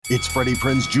It's Freddie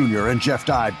Prinze Jr. and Jeff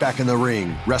Dye back in the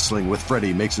ring. Wrestling with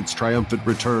Freddie makes its triumphant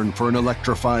return for an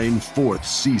electrifying 4th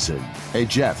season. Hey,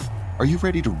 Jeff, are you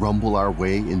ready to rumble our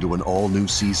way into an all-new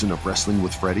season of Wrestling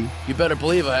with Freddie? You better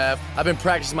believe I have. I've been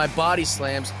practicing my body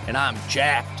slams, and I'm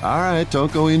jacked. All right,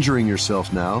 don't go injuring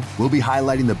yourself now. We'll be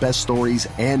highlighting the best stories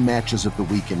and matches of the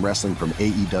week in wrestling from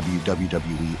AEW,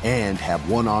 WWE, and have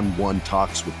one-on-one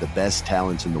talks with the best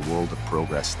talents in the world of pro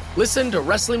wrestling. Listen to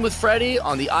Wrestling with Freddie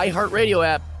on the iHeartRadio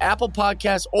app, Apple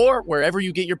Podcasts, or wherever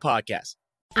you get your podcasts.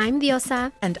 I'm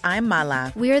Diosa. And I'm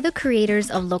Mala. We are the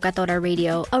creators of Locatora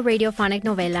Radio, a radiophonic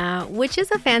novela, which is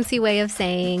a fancy way of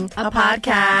saying a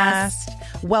podcast.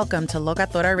 Welcome to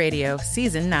Locatora Radio,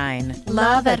 Season 9.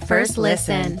 Love at first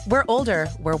listen. We're older,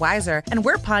 we're wiser, and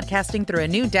we're podcasting through a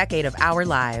new decade of our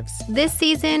lives. This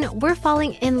season, we're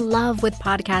falling in love with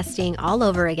podcasting all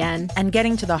over again. And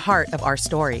getting to the heart of our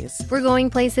stories. We're going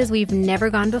places we've never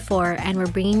gone before, and we're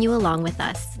bringing you along with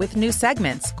us. With new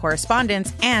segments,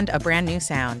 correspondence, and a brand new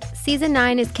sound. Season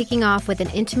 9 is kicking off with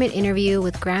an intimate interview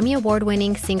with Grammy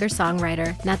Award-winning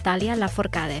singer-songwriter Natalia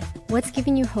Lafourcade. What's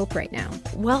giving you hope right now?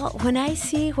 Well, when I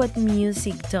see what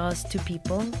music does to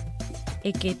people,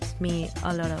 it gives me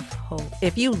a lot of hope.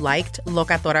 If you liked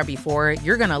Locatora before,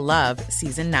 you're going to love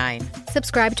Season 9.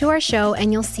 Subscribe to our show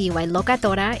and you'll see why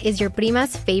Locatora is your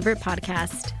prima's favorite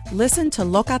podcast. Listen to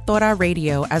Locatora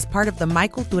Radio as part of the My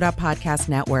Cultura Podcast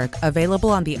Network, available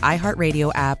on the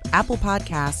iHeartRadio app, Apple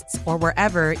Podcasts, or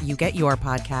wherever you get your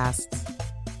podcasts.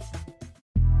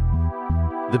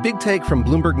 The Big Take from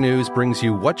Bloomberg News brings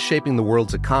you what's shaping the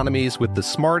world's economies with the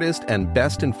smartest and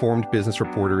best-informed business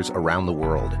reporters around the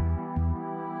world.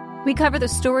 We cover the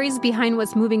stories behind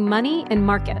what's moving money and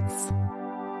markets,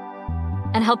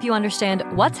 and help you understand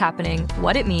what's happening,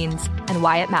 what it means, and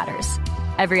why it matters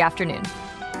every afternoon.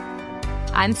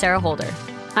 I'm Sarah Holder.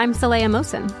 I'm Saleha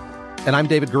Mohsin. And I'm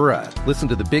David Gura. Listen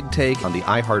to The Big Take on the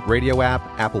iHeartRadio app,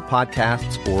 Apple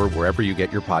Podcasts, or wherever you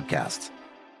get your podcasts.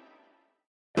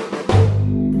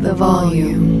 The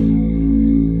Volume.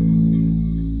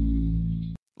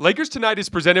 Lakers Tonight is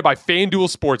presented by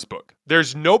FanDuel Sportsbook.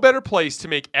 There's no better place to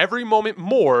make every moment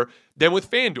more than with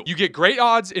FanDuel. You get great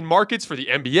odds in markets for the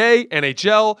NBA,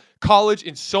 NHL, college,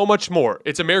 and so much more.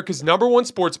 It's America's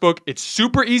 #1 sportsbook. It's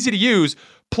super easy to use.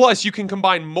 Plus, you can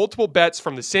combine multiple bets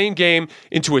from the same game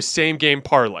into a same-game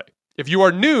parlay. If you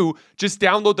are new, just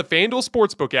download the FanDuel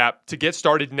Sportsbook app to get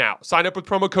started now. Sign up with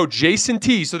promo code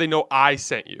JASONT so they know I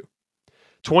sent you.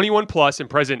 21 plus and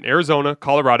present in Arizona,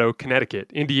 Colorado,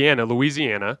 Connecticut, Indiana,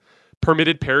 Louisiana,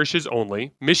 permitted parishes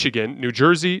only, Michigan, New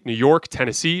Jersey, New York,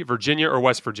 Tennessee, Virginia, or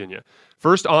West Virginia.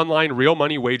 First online real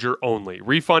money wager only.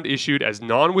 Refund issued as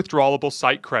non-withdrawable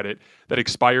site credit that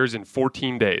expires in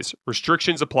 14 days.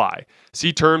 Restrictions apply.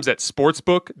 See terms at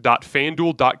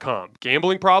sportsbook.fanduel.com.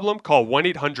 Gambling problem? Call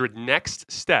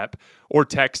 1-800-NEXT-STEP or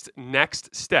text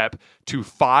NEXT STEP to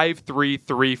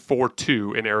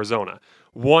 53342 in Arizona.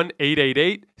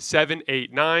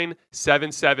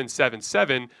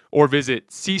 1-888-789-7777 or visit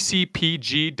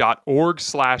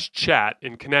ccpg.org/chat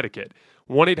in Connecticut.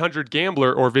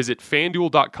 1-800-GAMBLER or visit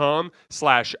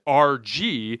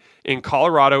fanduel.com/RG in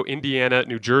Colorado, Indiana,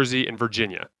 New Jersey, and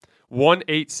Virginia.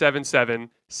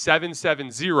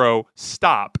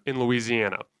 1-877-770-STOP in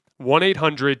Louisiana.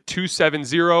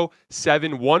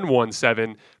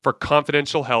 1-800-270-7117 for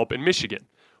confidential help in Michigan.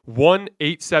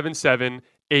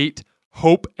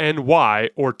 1-877-8-HOPE-NY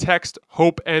or text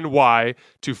HOPE-NY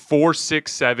to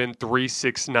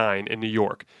 467-369 in New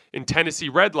York. In Tennessee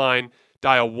Redline,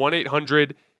 dial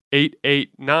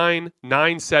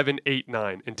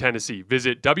 1-800-889-9789 in Tennessee.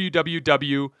 Visit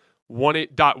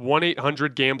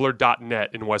www.1800gambler.net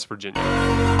in West Virginia.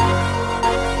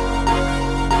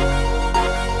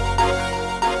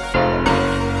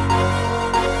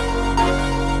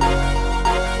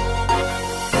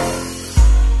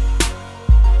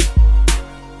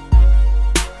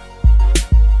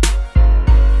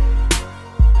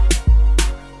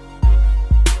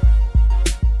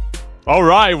 All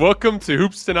right, welcome to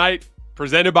Hoops Tonight,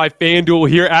 presented by FanDuel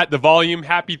here at The Volume.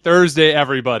 Happy Thursday,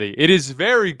 everybody. It is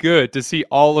very good to see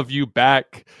all of you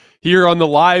back here on the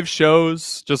live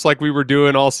shows, just like we were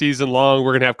doing all season long.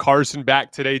 We're going to have Carson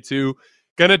back today, too.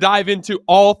 Going to dive into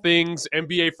all things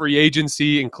NBA free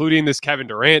agency, including this Kevin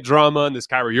Durant drama and this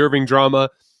Kyrie Irving drama.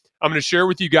 I'm going to share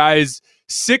with you guys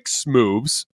 6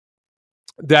 moves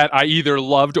that I either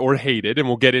loved or hated, and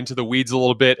we'll get into the weeds a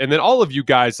little bit. And then all of you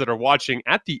guys that are watching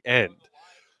at the end,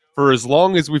 for as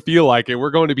long as we feel like it,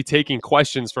 we're going to be taking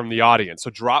questions from the audience.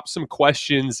 So drop some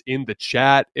questions in the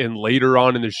chat, and later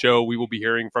on in the show, we will be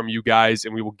hearing from you guys,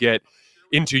 and we will get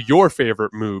into your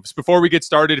favorite moves. Before we get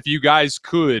started, if you guys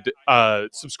could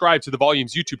subscribe to the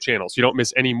Volumes YouTube channel so you don't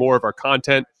miss any more of our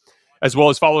content, as well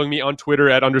as following me on Twitter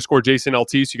at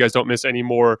 _JasonLT so you guys don't miss any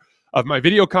more of my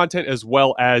video content, as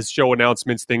well as show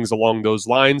announcements, things along those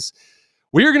lines.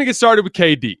 We are going to get started with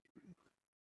KD.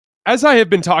 As I have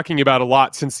been talking about a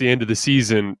lot since the end of the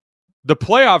season, the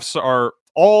playoffs are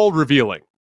all revealing.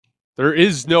 There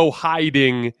is no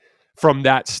hiding from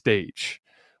that stage.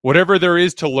 Whatever there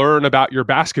is to learn about your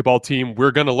basketball team,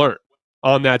 we're going to learn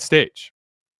on that stage.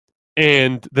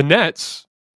 And the Nets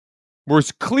were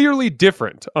clearly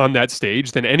different on that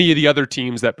stage than any of the other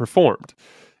teams that performed.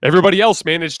 Everybody else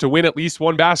managed to win at least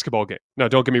one basketball game. Now,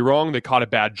 don't get me wrong, they caught a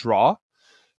bad draw.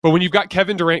 But when you've got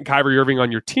Kevin Durant, Kyrie Irving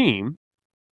on your team,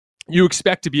 you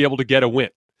expect to be able to get a win,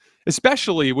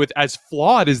 especially with as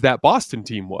flawed as that Boston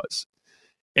team was.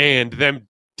 And them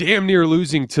damn near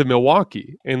losing to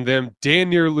Milwaukee, and them damn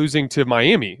near losing to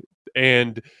Miami,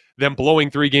 and them blowing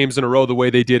 3 games in a row the way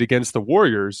they did against the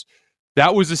Warriors.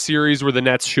 That was a series where the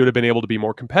Nets should have been able to be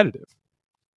more competitive.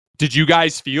 Did you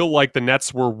guys feel like the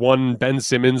Nets were one Ben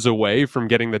Simmons away from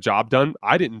getting the job done?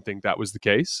 I didn't think that was the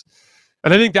case.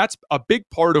 And I think that's a big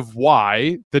part of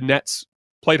why the Nets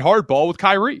played hardball with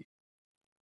Kyrie.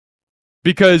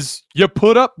 Because you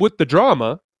put up with the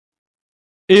drama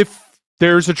if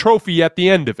there's a trophy at the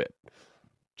end of it.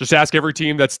 Just ask every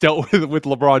team that's dealt with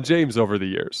LeBron James over the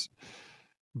years.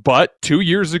 But 2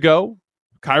 years ago,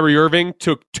 Kyrie Irving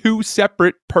took 2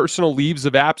 separate personal leaves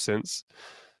of absence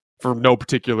for no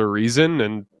particular reason,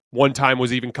 and one time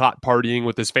was even caught partying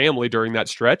with his family during that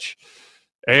stretch.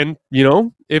 And, you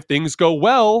know, if things go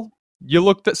well, you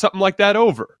looked at something like that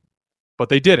over. But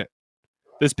they didn't.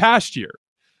 This past year,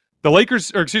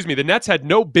 the Nets had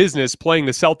no business playing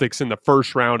the Celtics in the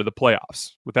first round of the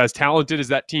playoffs. With as talented as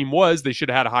that team was, they should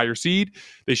have had a higher seed.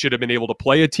 They should have been able to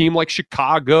play a team like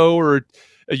Chicago or,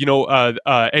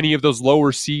 any of those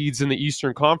lower seeds in the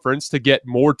Eastern Conference to get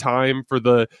more time for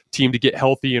the team to get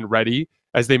healthy and ready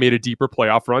as they made a deeper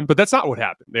playoff run. But that's not what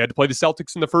happened. They had to play the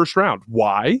Celtics in the first round.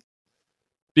 Why?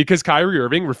 Because Kyrie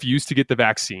Irving refused to get the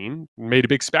vaccine, made a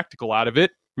big spectacle out of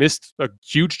it, missed a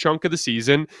huge chunk of the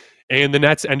season, and the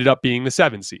Nets ended up being the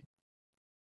 7 seed.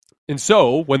 And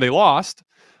so when they lost,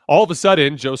 all of a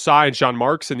sudden, Joe Tsai and Sean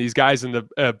Marks and these guys in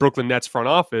the Brooklyn Nets front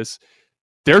office,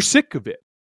 they're sick of it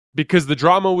because the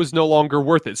drama was no longer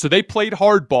worth it. So they played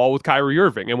hardball with Kyrie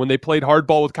Irving. And when they played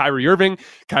hardball with Kyrie Irving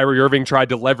tried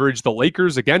to leverage the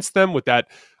Lakers against them with that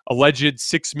alleged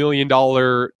 $6 million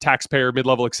taxpayer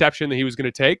mid-level exception that he was going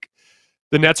to take.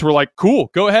 The Nets were like, cool,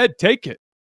 go ahead, take it.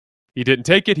 He didn't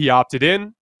take it. He opted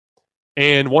in.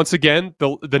 And once again,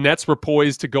 the Nets were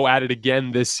poised to go at it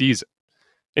again this season.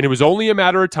 And it was only a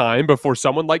matter of time before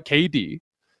someone like KD,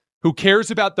 who cares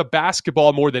about the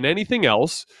basketball more than anything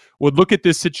else, would look at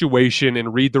this situation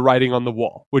and read the writing on the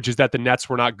wall, which is that the Nets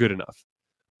were not good enough.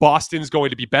 Boston's going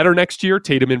to be better next year.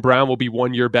 Tatum and Brown will be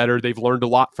 1 year better. They've learned a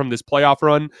lot from this playoff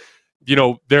run. You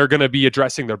know, they're going to be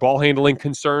addressing their ball handling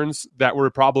concerns that were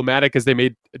problematic as they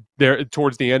made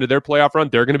towards the end of their playoff run.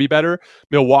 They're going to be better.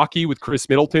 Milwaukee with Chris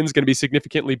Middleton is going to be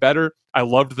significantly better. I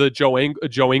loved the Joe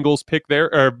Ingles pick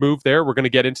there or move there. We're going to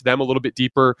get into them a little bit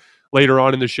deeper later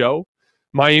on in the show.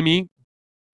 Miami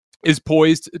is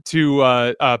poised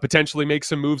to potentially make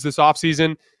some moves this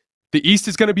offseason. The East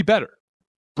is going to be better.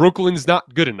 Brooklyn's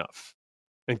not good enough.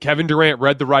 And Kevin Durant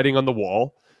read the writing on the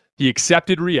wall. He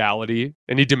accepted reality,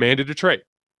 and he demanded a trade.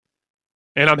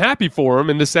 And I'm happy for him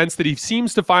in the sense that he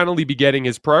seems to finally be getting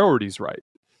his priorities right.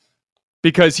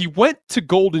 Because he went to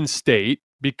Golden State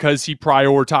because he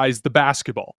prioritized the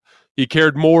basketball. He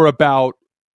cared more about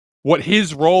what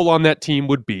his role on that team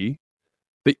would be,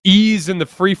 the ease and the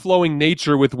free-flowing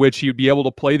nature with which he would be able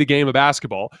to play the game of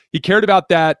basketball. He cared about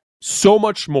that so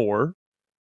much more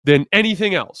than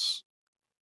anything else.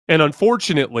 And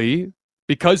unfortunately,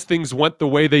 because things went the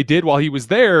way they did while he was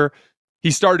there,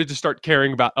 he started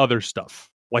caring about other stuff,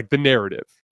 like the narrative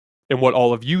and what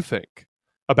all of you think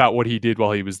about what he did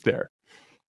while he was there.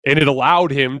 And it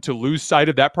allowed him to lose sight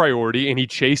of that priority, and he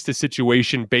chased a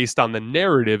situation based on the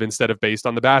narrative instead of based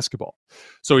on the basketball.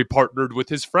 So he partnered with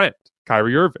his friend,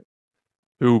 Kyrie Irving,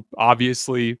 who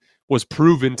obviously was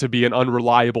proven to be an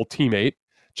unreliable teammate,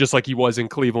 just like he was in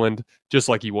Cleveland, just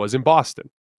like he was in Boston.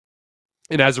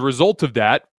 And as a result of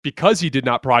that, because he did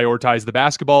not prioritize the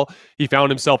basketball, he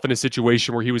found himself in a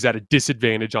situation where he was at a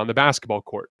disadvantage on the basketball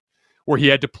court, where he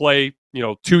had to play,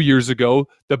 2 years ago,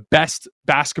 the best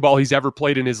basketball he's ever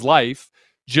played in his life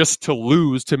just to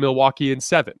lose to Milwaukee in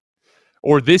 7.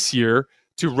 Or this year,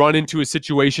 to run into a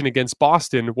situation against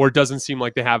Boston where it doesn't seem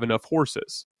like they have enough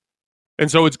horses. And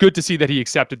so it's good to see that he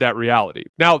accepted that reality.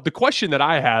 Now, the question that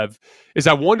I have is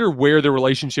I wonder where the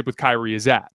relationship with Kyrie is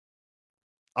at.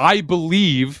 I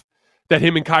believe that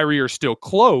him and Kyrie are still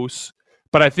close,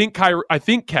 but I think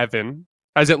Kevin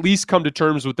has at least come to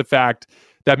terms with the fact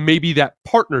that maybe that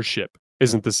partnership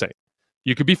isn't the same.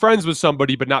 You could be friends with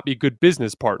somebody but not be good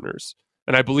business partners.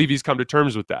 And I believe he's come to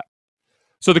terms with that.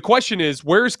 So the question is,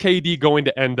 where's KD going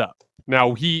to end up?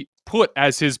 Now, he put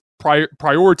as his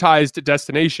prioritized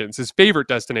destinations, his favorite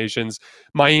destinations,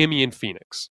 Miami and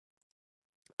Phoenix.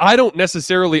 I don't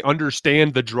necessarily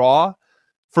understand the draw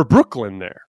for Brooklyn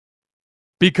there.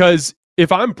 Because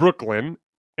if I'm Brooklyn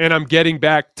and I'm getting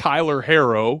back Tyler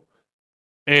Herro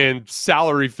and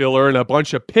salary filler and a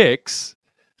bunch of picks,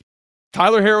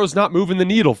 Tyler Herro's not moving the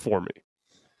needle for me.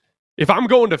 If I'm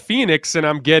going to Phoenix and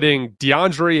I'm getting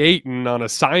DeAndre Ayton on a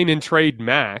sign and trade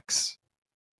max,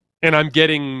 and I'm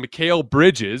getting Mikal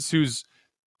Bridges, who's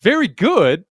very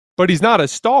good, but he's not a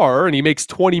star and he makes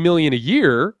 $20 million a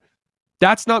year,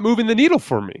 that's not moving the needle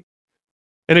for me.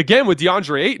 And again, with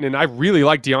DeAndre Ayton, and I really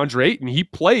like DeAndre Ayton, he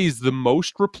plays the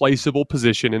most replaceable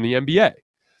position in the NBA.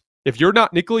 If you're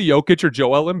not Nikola Jokic or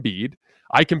Joel Embiid,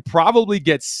 I can probably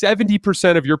get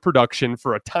 70% of your production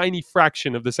for a tiny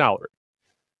fraction of the salary.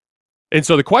 And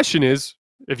so the question is,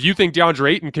 if you think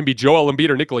DeAndre Ayton can be Joel Embiid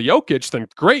or Nikola Jokic, then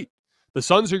great. The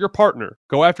Suns are your partner.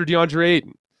 Go after DeAndre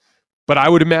Ayton. But I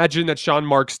would imagine that Sean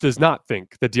Marks does not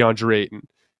think that DeAndre Ayton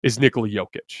is Nikola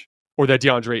Jokic or that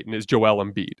DeAndre Ayton is Joel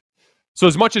Embiid. So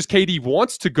as much as KD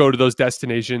wants to go to those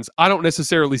destinations, I don't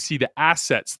necessarily see the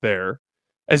assets there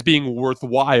as being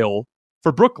worthwhile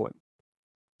for Brooklyn.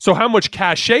 So how much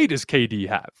cachet does KD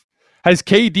have?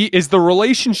 Is the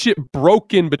relationship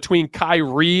broken between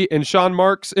Kyrie and Sean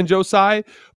Marks and Joe Tsai,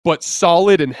 but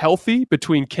solid and healthy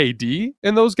between KD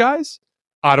and those guys?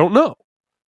 I don't know.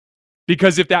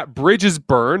 Because if that bridge is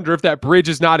burned or if that bridge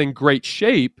is not in great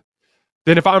shape,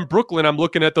 then if I'm Brooklyn, I'm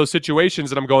looking at those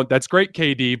situations and I'm going, that's great,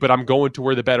 KD, but I'm going to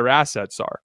where the better assets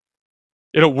are.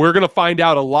 We're going to find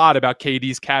out a lot about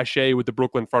KD's cachet with the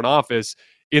Brooklyn front office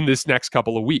in this next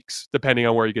couple of weeks, depending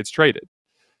on where he gets traded.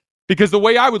 Because the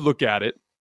way I would look at it,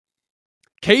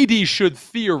 KD should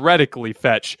theoretically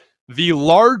fetch the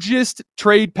largest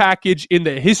trade package in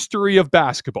the history of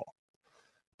basketball.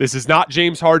 This is not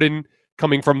James Harden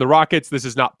coming from the Rockets. This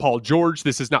is not Paul George.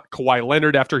 This is not Kawhi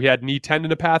Leonard after he had knee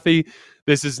tendinopathy.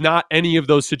 This is not any of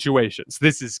those situations.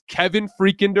 This is Kevin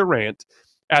freaking Durant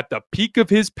at the peak of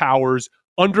his powers,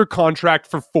 under contract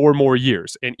for 4 more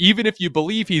years. And even if you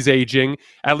believe he's aging,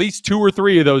 at least 2 or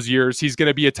 3 of those years, he's going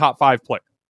to be a top 5 player.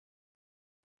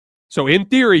 So in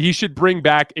theory, he should bring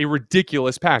back a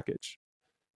ridiculous package.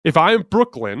 If I'm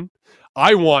Brooklyn,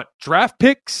 I want draft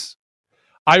picks.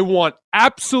 I want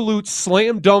absolute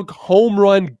slam dunk, home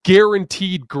run,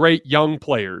 guaranteed great young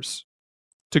players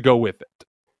to go with it.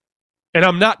 And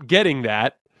I'm not getting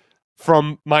that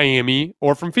from Miami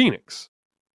or from Phoenix.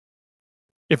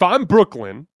 If I'm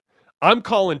Brooklyn, I'm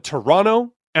calling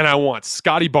Toronto and I want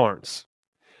Scotty Barnes.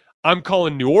 I'm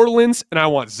calling New Orleans and I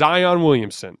want Zion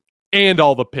Williamson and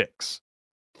all the picks.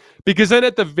 Because then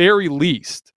at the very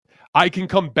least, I can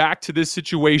come back to this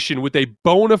situation with a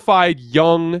bona fide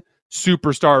young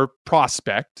superstar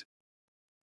prospect,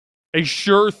 a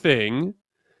sure thing,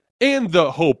 and the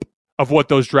hope of what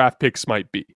those draft picks might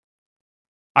be.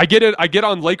 I get it. I get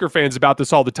on Laker fans about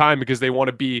this all the time because they want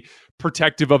to be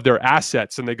protective of their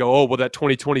assets and they go, oh, well, that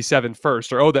 2027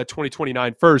 first, or oh, that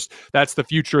 2029 first, that's the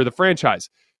future of the franchise.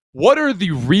 What are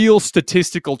the real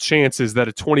statistical chances that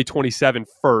a 2027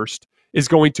 first is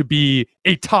going to be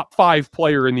a top 5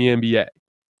 player in the NBA?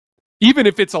 Even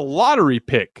if it's a lottery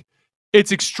pick,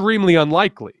 it's extremely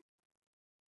unlikely.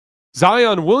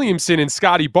 Zion Williamson and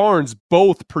Scotty Barnes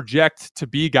both project to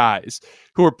be guys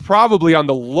who are probably on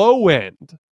the low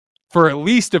end for at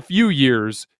least a few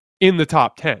years in the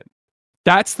top 10.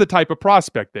 That's the type of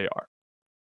prospect they are.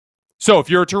 So if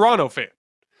you're a Toronto fan,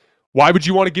 why would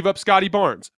you want to give up Scotty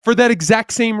Barnes? For that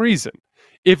exact same reason.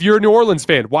 If you're a New Orleans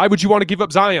fan, why would you want to give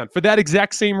up Zion? For that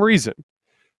exact same reason.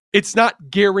 It's not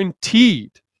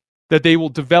guaranteed that they will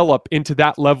develop into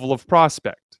that level of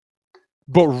prospect.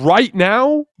 But right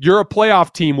now, you're a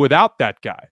playoff team without that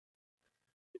guy.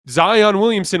 Zion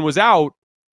Williamson was out,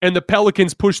 and the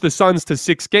Pelicans pushed the Suns to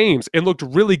 6 games and looked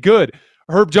really good.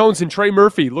 Herb Jones and Trey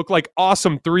Murphy look like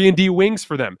awesome 3-and-D wings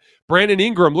for them. Brandon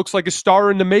Ingram looks like a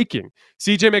star in the making.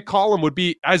 CJ McCollum would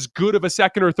be as good of a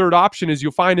second or third option as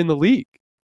you'll find in the league.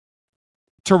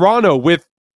 Toronto with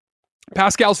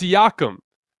Pascal Siakam,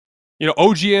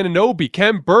 OG Anunoby,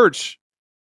 Kem Birch,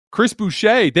 Chris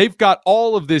Boucher, they've got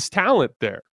all of this talent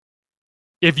there.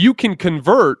 If you can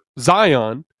convert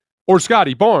Zion or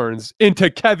Scotty Barnes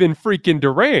into Kevin freaking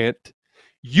Durant,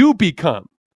 you become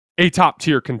a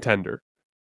top-tier contender.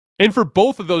 And for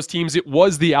both of those teams, it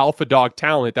was the alpha dog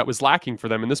talent that was lacking for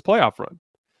them in this playoff run.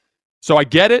 So I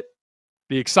get it.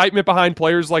 The excitement behind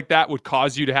players like that would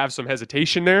cause you to have some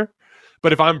hesitation there.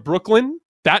 But if I'm Brooklyn,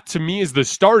 that to me is the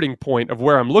starting point of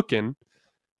where I'm looking.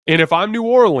 And if I'm New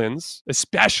Orleans,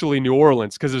 especially New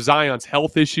Orleans, because of Zion's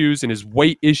health issues and his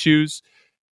weight issues,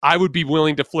 I would be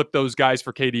willing to flip those guys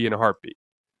for KD in a heartbeat.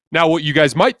 Now, what you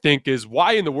guys might think is,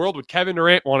 why in the world would Kevin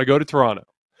Durant want to go to Toronto?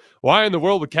 Why in the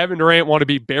world would Kevin Durant want to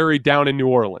be buried down in New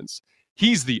Orleans?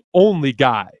 He's the only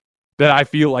guy that I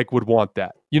feel like would want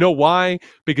that. You know why?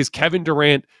 Because Kevin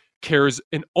Durant cares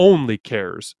and only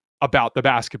cares about the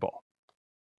basketball.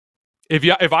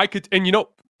 If I could, and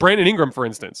Brandon Ingram, for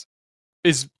instance,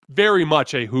 is very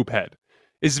much a hoop head,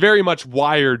 is very much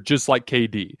wired just like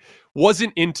KD.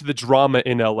 Wasn't into the drama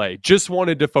in LA, just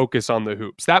wanted to focus on the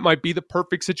hoops. That might be the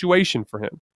perfect situation for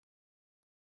him.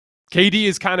 KD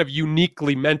is kind of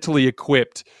uniquely mentally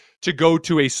equipped to go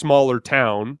to a smaller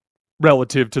town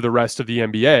relative to the rest of the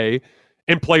NBA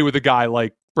and play with a guy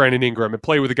like Brandon Ingram and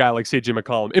play with a guy like CJ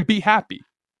McCollum and be happy.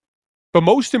 But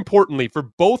most importantly, for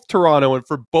both Toronto and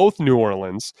for both New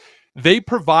Orleans, they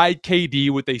provide KD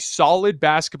with a solid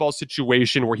basketball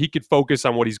situation where he could focus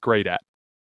on what he's great at.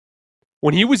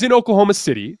 When he was in Oklahoma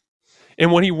City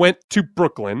and when he went to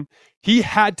Brooklyn, he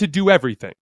had to do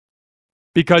everything.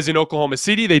 Because in Oklahoma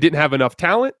City, they didn't have enough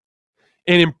talent.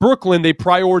 And in Brooklyn, they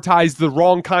prioritized the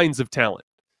wrong kinds of talent.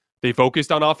 They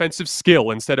focused on offensive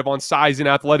skill instead of on size and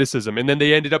athleticism. And then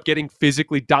they ended up getting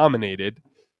physically dominated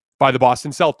by the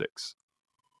Boston Celtics.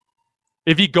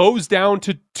 If he goes down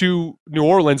to New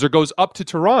Orleans or goes up to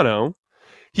Toronto,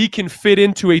 he can fit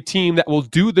into a team that will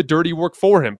do the dirty work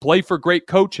for him, play for great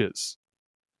coaches,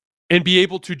 and be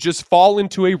able to just fall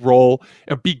into a role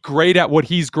and be great at what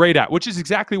he's great at, which is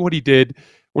exactly what he did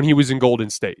when he was in Golden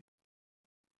State.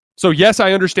 So yes,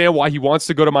 I understand why he wants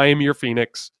to go to Miami or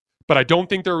Phoenix, but I don't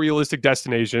think they're realistic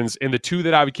destinations. And the two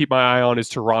that I would keep my eye on is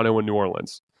Toronto and New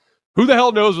Orleans. Who the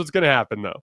hell knows what's going to happen,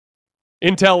 though?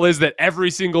 Intel is that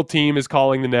every single team is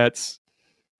calling the Nets.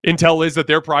 Intel is that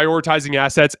they're prioritizing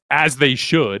assets as they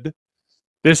should.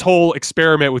 This whole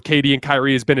experiment with KD and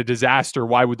Kyrie has been a disaster.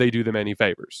 Why would they do them any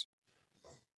favors?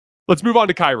 Let's move on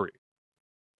to Kyrie.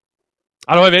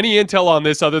 I don't have any intel on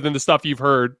this other than the stuff you've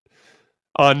heard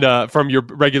on from your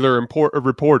regular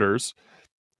reporters.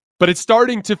 But it's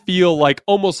starting to feel like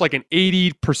almost like an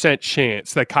 80%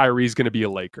 chance that Kyrie is going to be a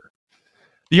Laker.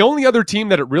 The only other team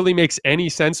that it really makes any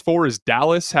sense for is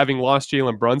Dallas, having lost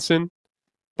Jalen Brunson.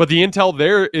 But the intel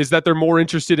there is that they're more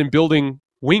interested in building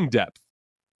wing depth.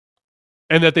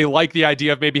 And that they like the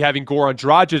idea of maybe having Goran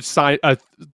Dragic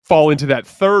fall into that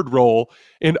third role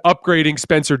and upgrading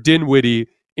Spencer Dinwiddie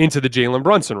into the Jalen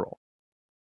Brunson role.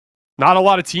 Not a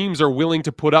lot of teams are willing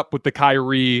to put up with the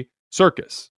Kyrie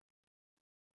circus.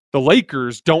 The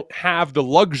Lakers don't have the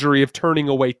luxury of turning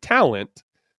away talent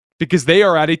because they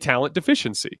are at a talent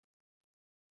deficiency.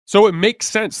 So it makes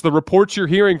sense. The reports you're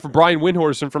hearing from Brian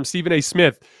Windhorst and from Stephen A.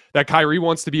 Smith that Kyrie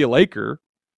wants to be a Laker,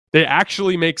 they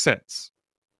actually make sense.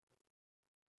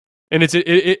 And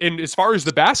and as far as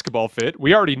the basketball fit,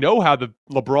 we already know how the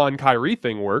LeBron-Kyrie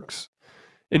thing works.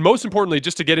 And most importantly,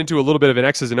 just to get into a little bit of an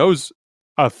X's and O's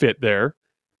fit there,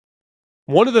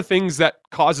 one of the things that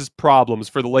causes problems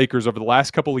for the Lakers over the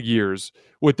last couple of years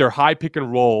with their high pick and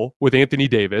roll with Anthony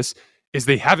Davis is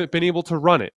they haven't been able to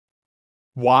run it.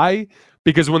 Why?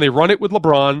 Because when they run it with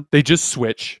LeBron, they just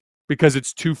switch because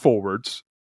it's two forwards.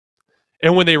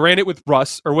 And when they ran it with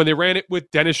Russ, or when they ran it with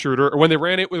Dennis Schroeder, or when they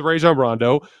ran it with Rajon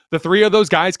Rondo, the three of those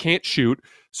guys can't shoot,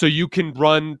 so you can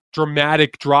run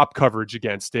dramatic drop coverage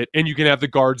against it, and you can have the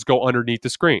guards go underneath the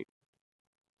screen.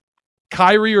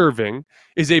 Kyrie Irving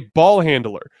is a ball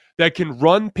handler that can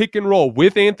run pick and roll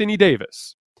with Anthony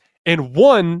Davis, and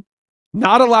one,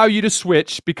 not allow you to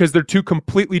switch because they're two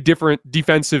completely different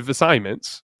defensive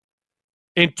assignments,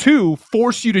 and two,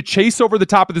 force you to chase over the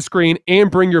top of the screen and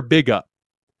bring your big up.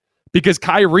 Because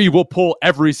Kyrie will pull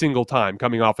every single time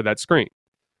coming off of that screen.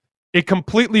 It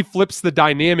completely flips the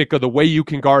dynamic of the way you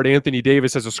can guard Anthony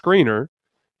Davis as a screener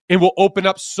and will open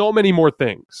up so many more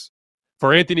things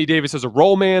for Anthony Davis as a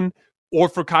roll man or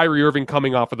for Kyrie Irving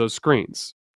coming off of those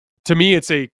screens. To me,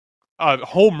 it's a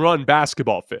home run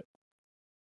basketball fit.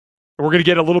 And we're going to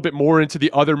get a little bit more into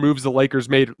the other moves the Lakers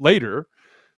made later.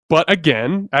 But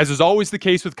again, as is always the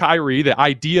case with Kyrie, the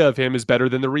idea of him is better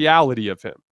than the reality of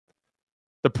him.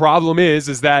 The problem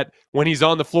is that when he's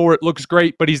on the floor, it looks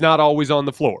great, but he's not always on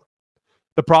the floor.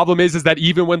 The problem is that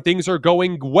even when things are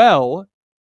going well,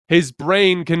 his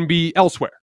brain can be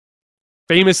elsewhere.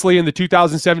 Famously, in the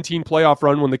 2017 playoff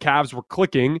run, when the Cavs were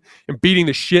clicking and beating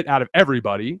the shit out of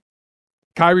everybody,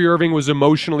 Kyrie Irving was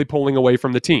emotionally pulling away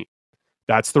from the team.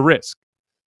 That's the risk.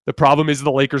 The problem is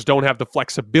the Lakers don't have the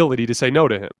flexibility to say no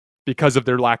to him because of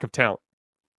their lack of talent.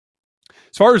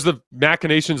 As far as the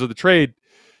machinations of the trade,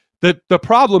 the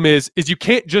problem is you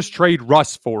can't just trade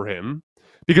Russ for him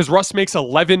because Russ makes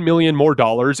 $11 million more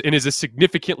and is a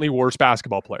significantly worse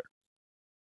basketball player.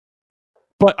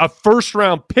 But a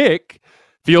first-round pick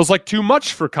feels like too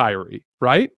much for Kyrie,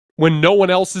 right? When no one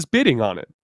else is bidding on it.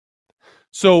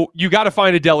 So you got to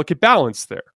find a delicate balance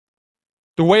there.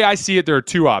 The way I see it, there are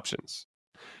two options.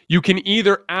 You can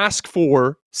either ask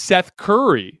for Seth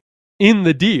Curry in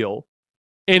the deal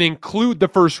and include the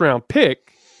first-round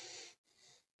pick,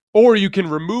 or you can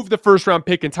remove the first-round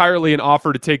pick entirely and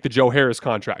offer to take the Joe Harris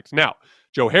contract. Now,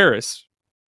 Joe Harris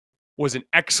was an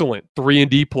excellent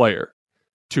 3-and-D player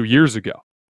 2 years ago.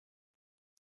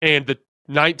 And the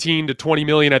 19 to 20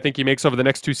 million I think he makes over the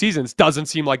next 2 seasons doesn't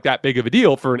seem like that big of a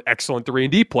deal for an excellent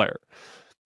 3-and-D player.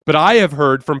 But I have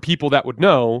heard from people that would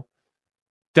know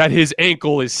that his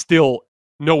ankle is still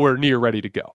nowhere near ready to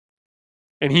go.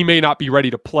 And he may not be ready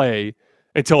to play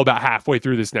until about halfway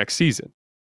through this next season.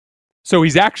 So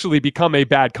he's actually become a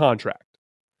bad contract.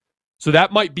 So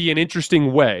that might be an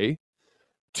interesting way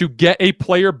to get a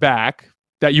player back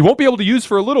that you won't be able to use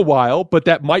for a little while, but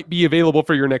that might be available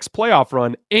for your next playoff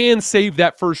run and save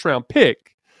that first-round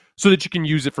pick so that you can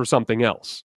use it for something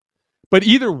else. But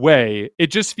either way,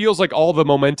 it just feels like all the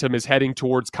momentum is heading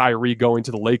towards Kyrie going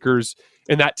to the Lakers,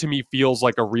 and that to me feels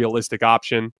like a realistic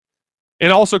option.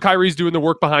 And also Kyrie's doing the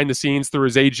work behind the scenes through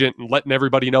his agent and letting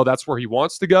everybody know that's where he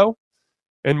wants to go.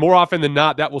 And more often than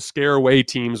not, that will scare away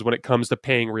teams when it comes to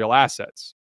paying real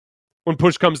assets. When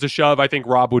push comes to shove, I think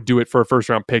Rob would do it for a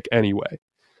first-round pick anyway.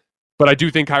 But I do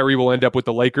think Kyrie will end up with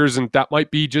the Lakers, and that might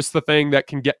be just the thing that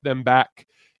can get them back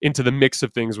into the mix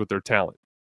of things with their talent.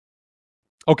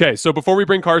 Okay, so before we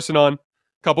bring Carson on, a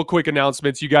couple quick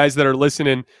announcements. You guys that are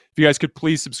listening, if you guys could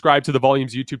please subscribe to the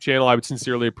Volumes YouTube channel, I would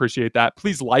sincerely appreciate that.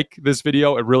 Please like this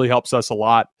video. It really helps us a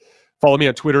lot. Follow me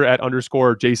on Twitter at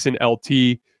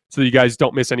 _JasonLT so that you guys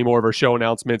don't miss any more of our show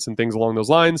announcements and things along those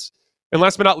lines. And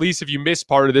last but not least, if you missed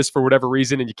part of this for whatever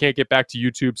reason and you can't get back to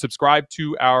YouTube, subscribe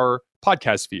to our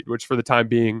podcast feed, which for the time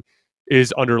being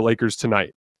is Under Lakers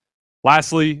Tonight.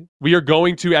 Lastly, we are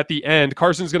going to, at the end,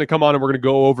 Carson's going to come on and we're going to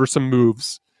go over some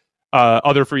moves,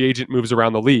 other free agent moves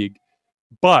around the league.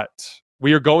 But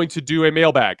we are going to do a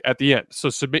mailbag at the end. So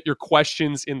submit your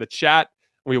questions in the chat.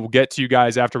 We will get to you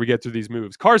guys after we get through these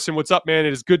moves. Carson, what's up, man?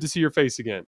 It is good to see your face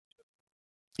again.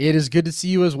 It is good to see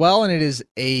you as well, and it is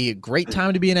a great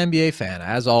time to be an NBA fan,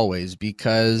 as always,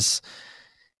 because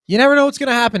you never know what's going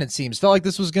to happen, it seems. Felt like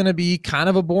this was going to be kind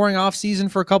of a boring offseason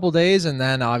for a couple days, and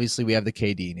then obviously we have the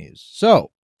KD news.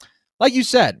 So, like you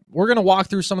said, we're going to walk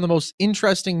through some of the most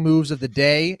interesting moves of the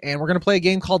day, and we're going to play a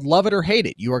game called Love It or Hate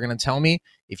It. You are going to tell me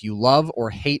if you love or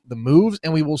hate the moves,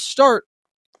 and we will start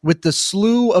with the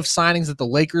slew of signings that the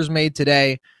Lakers made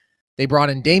today. They brought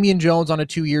in Damian Jones on a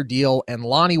 2-year deal and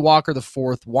Lonnie Walker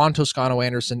IV, Juan Toscano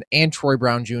Anderson, and Troy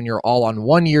Brown Jr. all on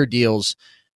 1-year deals.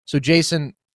 So,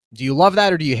 Jason, do you love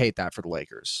that or do you hate that for the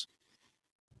Lakers?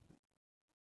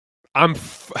 I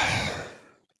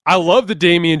love the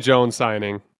Damian Jones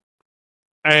signing,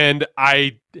 and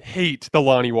I hate the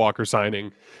Lonnie Walker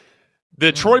signing.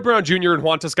 The Troy Brown Jr. and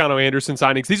Juan Toscano Anderson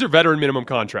signings, these are veteran minimum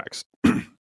contracts.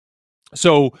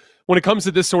 So when it comes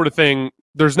to this sort of thing,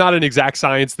 there's not an exact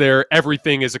science there.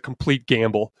 Everything is a complete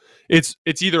gamble. It's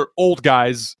either old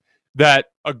guys that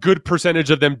a good percentage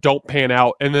of them don't pan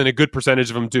out, and then a good percentage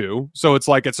of them do. So it's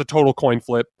like it's a total coin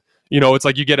flip. You know, it's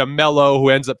like you get a Melo who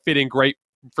ends up fitting great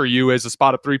for you as a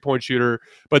spot of 3-point shooter,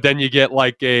 but then you get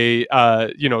like a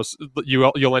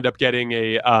you'll end up getting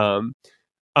a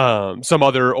some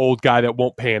other old guy that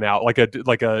won't pan out, like a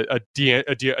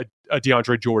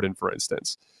DeAndre Jordan, for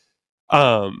instance.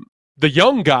 The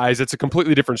young guys, it's a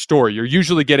completely different story. You're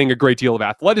usually getting a great deal of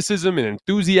athleticism and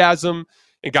enthusiasm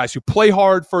and guys who play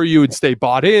hard for you and stay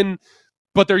bought in,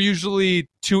 but they're usually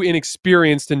too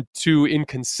inexperienced and too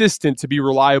inconsistent to be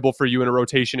reliable for you in a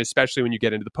rotation, especially when you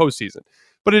get into the postseason.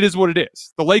 But it is what it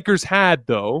is. The Lakers had,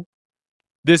 though,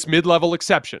 this mid-level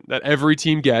exception that every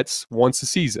team gets once a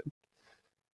season.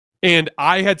 And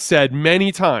I had said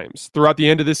many times throughout the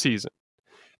end of the season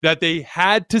that they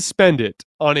had to spend it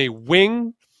on a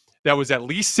wing that was at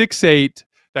least 6'8",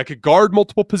 that could guard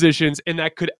multiple positions, and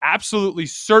that could absolutely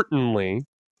certainly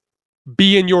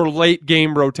be in your late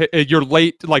game your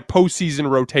late like postseason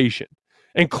rotation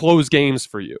and close games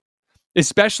for you,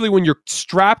 especially when you're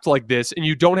strapped like this and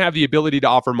you don't have the ability to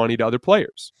offer money to other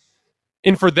players.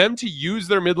 And for them to use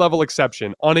their mid-level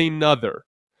exception on another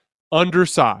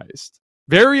undersized,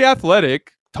 very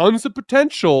athletic, tons of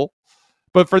potential,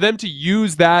 But for them to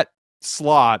use that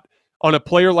slot on a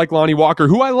player like Lonnie Walker,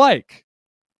 who I like,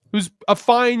 who's a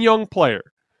fine young player,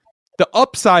 the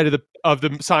upside of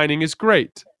the signing is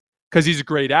great because he's a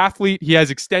great athlete. He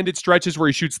has extended stretches where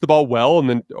he shoots the ball well, and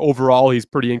then overall he's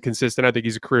pretty inconsistent. I think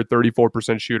he's a career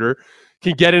 34% shooter.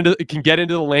 Can get into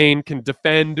the lane, can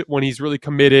defend when he's really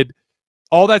committed.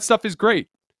 All that stuff is great.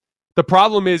 The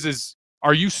problem is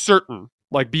are you certain,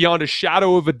 like beyond a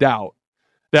shadow of a doubt,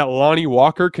 that Lonnie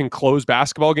Walker can close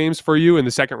basketball games for you in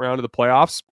the second round of the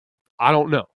playoffs? I don't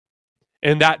know.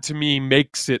 And that to me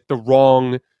makes it the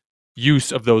wrong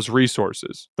use of those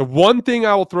resources. The one thing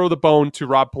I will throw the bone to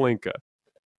Rob Pelinka,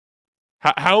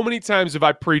 how many times have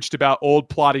I preached about old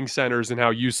plotting centers and how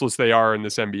useless they are in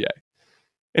this NBA?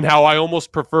 And how I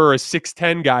almost prefer a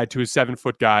 6'10 guy to a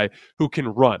 7-foot guy who can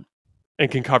run and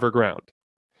can cover ground.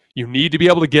 You need to be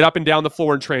able to get up and down the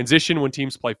floor in transition when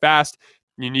teams play fast.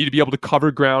 You need to be able to cover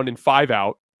ground in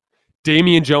 5-out.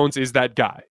 Damian Jones is that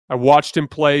guy. I watched him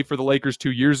play for the Lakers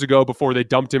 2 years ago before they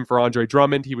dumped him for Andre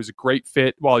Drummond. He was a great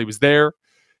fit while he was there.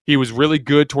 He was really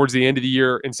good towards the end of the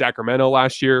year in Sacramento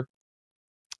last year.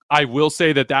 I will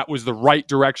say that was the right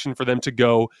direction for them to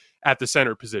go at the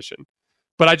center position.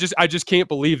 But I just can't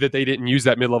believe that they didn't use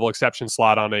that mid-level exception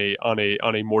slot on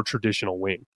a more traditional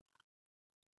wing.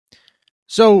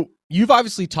 So you've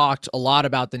obviously talked a lot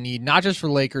about the need, not just for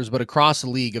Lakers, but across the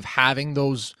league, of having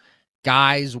those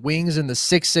guys, wings in the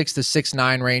 6'6" to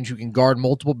 6'9" range who can guard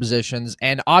multiple positions.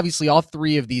 And obviously all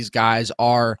three of these guys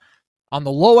are on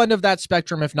the low end of that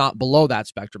spectrum, if not below that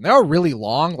spectrum. They are really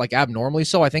long, like abnormally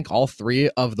so. I think all three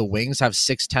of the wings have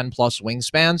 6'10" plus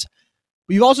wingspans.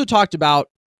 But you've also talked about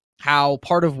how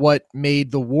part of what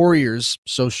made the Warriors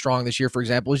so strong this year, for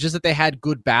example, is just that they had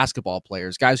good basketball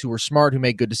players, guys who were smart, who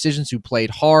made good decisions, who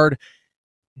played hard.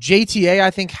 JTA,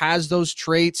 I think, has those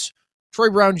traits.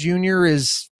 Troy Brown Jr.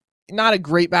 is not a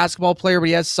great basketball player, but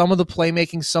he has some of the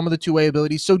playmaking, some of the two-way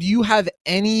ability. So do you have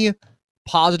any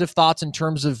positive thoughts in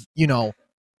terms of,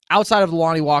 outside of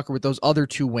Lonnie Walker with those other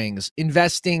two wings,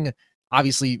 investing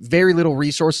obviously very little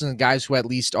resources in guys who at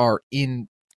least are in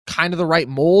kind of the right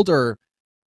mold, or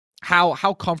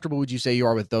how comfortable would you say you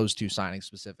are with those two signings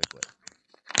specifically?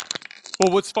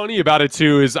 Well, what's funny about it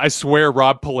too is I swear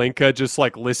Rob Pelinka just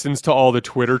like listens to all the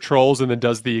Twitter trolls and then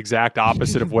does the exact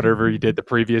opposite of whatever he did the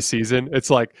previous season. It's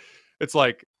like,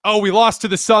 oh, we lost to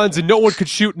the Suns and no one could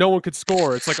shoot, no one could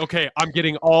score. It's like, okay, I'm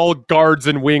getting all guards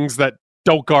and wings that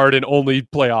don't guard and only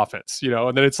play offense,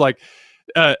 And then it's like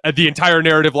the entire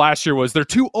narrative last year was they're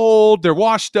too old, they're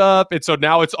washed up, and so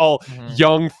now it's all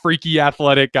young, freaky,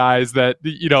 athletic guys that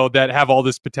that have all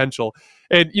this potential.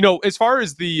 And as far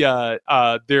as the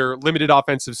their limited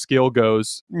offensive skill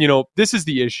goes, this is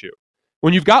the issue.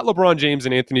 When you've got LeBron James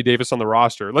and Anthony Davis on the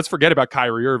roster, let's forget about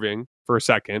Kyrie Irving for a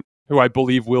second, who I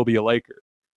believe will be a Laker.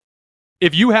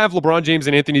 If you have LeBron James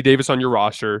and Anthony Davis on your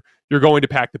roster, you're going to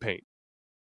pack the paint.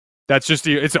 That's just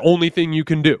it's the only thing you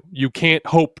can do. You can't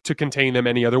hope to contain them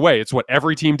any other way. It's what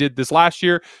every team did this last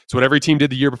year. It's what every team did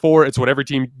the year before. It's what every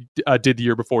team did the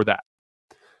year before that.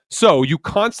 So you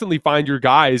constantly find your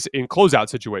guys in closeout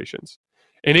situations.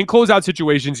 And in closeout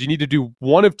situations, you need to do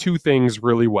one of two things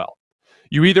really well.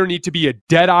 You either need to be a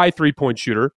dead-eye three-point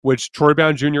shooter, which Troy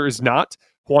Brown Jr. is not,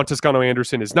 Juan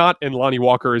Toscano-Anderson is not, and Lonnie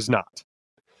Walker is not.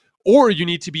 Or you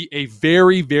need to be a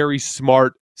very, very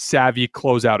smart, savvy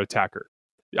closeout attacker.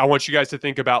 I want you guys to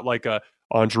think about like a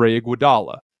Andre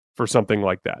Iguodala for something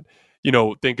like that.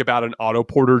 Think about an Otto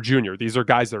Porter Jr. These are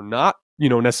guys that are not,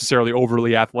 necessarily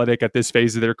overly athletic at this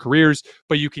phase of their careers,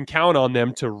 but you can count on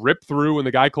them to rip through when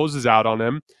the guy closes out on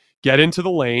them, get into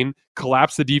the lane,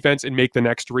 collapse the defense, and make the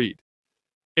next read.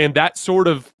 And that sort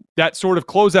of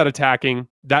closeout attacking,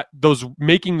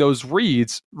 making those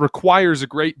reads requires a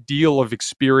great deal of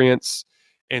experience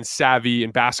and savvy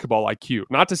and basketball IQ.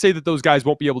 Not to say that those guys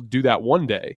won't be able to do that one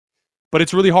day, but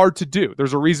it's really hard to do.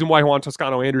 There's a reason why Juan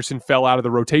Toscano-Anderson fell out of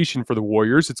the rotation for the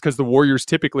Warriors. It's because the Warriors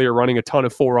typically are running a ton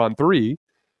of 4-on-3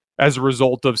 as a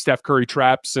result of Steph Curry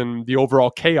traps and the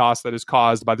overall chaos that is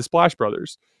caused by the Splash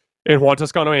Brothers. And Juan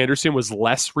Toscano-Anderson was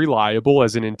less reliable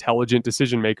as an intelligent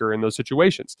decision maker in those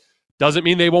situations. Doesn't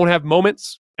mean they won't have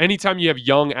moments. Anytime you have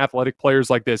young athletic players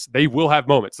like this, they will have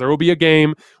moments. There will be a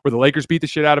game where the Lakers beat the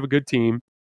shit out of a good team,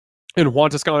 and Juan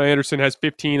Toscano-Anderson has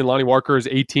 15 and Lonnie Walker is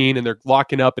 18 and they're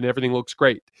locking up and everything looks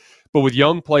great. But with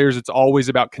young players, it's always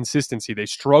about consistency. They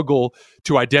struggle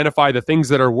to identify the things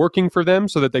that are working for them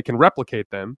so that they can replicate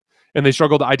them. And they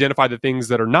struggle to identify the things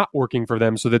that are not working for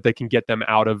them so that they can get them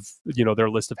out of, their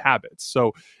list of habits.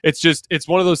 So it's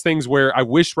one of those things where I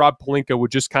wish Rob Pelinka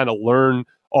would just kind of learn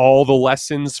all the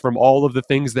lessons from all of the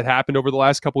things that happened over the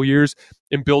last couple of years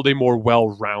and build a more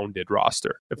well-rounded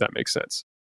roster, if that makes sense.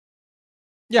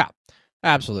 Yeah,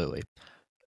 absolutely.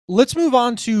 Let's move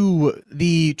on to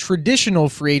the traditional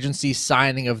free agency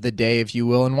signing of the day, if you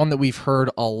will, and one that we've heard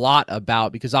a lot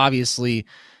about because obviously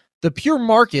the pure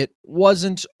market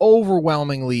wasn't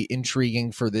overwhelmingly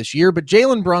intriguing for this year, but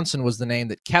Jalen Brunson was the name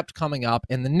that kept coming up,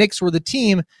 and the Knicks were the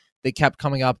team that kept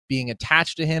coming up being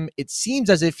attached to him. It seems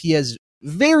as if he has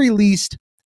very least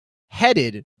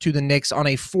headed to the Knicks on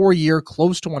a 4-year,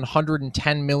 close to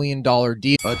 $110 million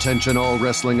deal. Attention all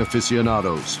wrestling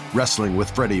aficionados. Wrestling with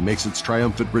Freddie makes its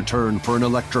triumphant return for an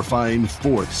electrifying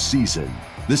 4th season.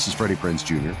 This is Freddie Prinze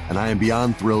Jr., and I am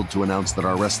beyond thrilled to announce that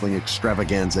our wrestling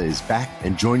extravaganza is back,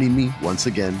 and joining me once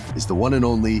again is the one and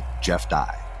only Jeff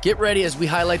Dye. Get ready as we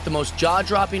highlight the most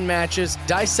jaw-dropping matches,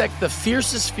 dissect the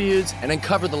fiercest feuds, and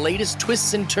uncover the latest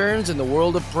twists and turns in the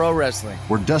world of pro wrestling.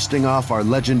 We're dusting off our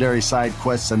legendary side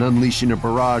quests and unleashing a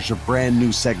barrage of brand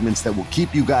new segments that will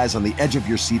keep you guys on the edge of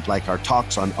your seat like our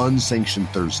talks on Unsanctioned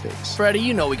Thursdays. Freddie,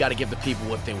 you know we got to give the people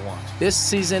what they want. This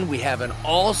season, we have an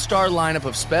all-star lineup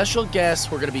of special guests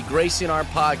who are going to be gracing our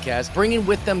podcast, bringing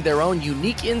with them their own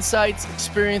unique insights,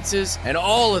 experiences, and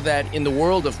all of that in the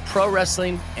world of pro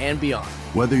wrestling and beyond.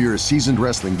 Whether you're a seasoned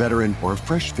wrestling veteran or a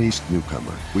fresh-faced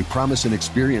newcomer, we promise an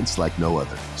experience like no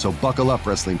other. So buckle up,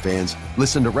 wrestling fans.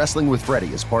 Listen to Wrestling with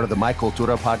Freddie as part of the My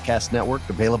Cultura Podcast Network,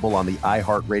 available on the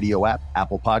iHeartRadio app,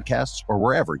 Apple Podcasts, or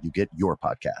wherever you get your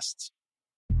podcasts.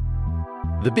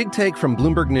 The Big Take from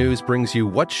Bloomberg News brings you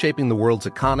what's shaping the world's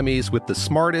economies with the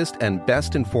smartest and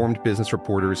best-informed business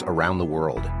reporters around the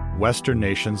world. Western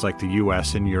nations like the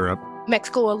U.S. and Europe.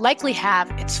 Mexico will likely have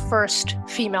its first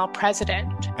female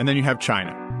president. And then you have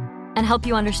China. And help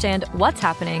you understand what's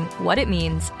happening, what it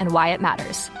means, and why it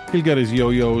matters. He'll get his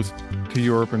yo-yos to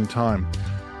Europe in time.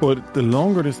 But the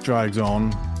longer this drags on,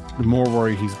 the more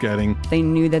worry he's getting. They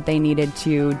knew that they needed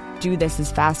to do this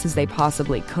as fast as they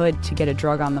possibly could to get a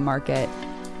drug on the market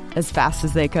as fast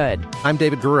as they could. I'm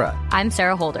David Gura. I'm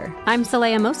Sarah Holder. I'm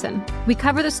Saleha Mohsen. We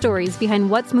cover the stories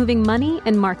behind what's moving money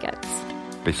and markets.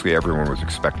 Basically, everyone was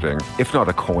expecting, if not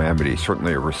a calamity,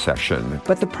 certainly a recession.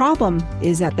 But the problem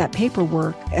is that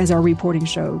paperwork, as our reporting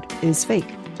showed, is fake.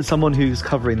 As someone who's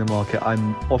covering the market,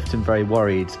 I'm often very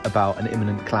worried about an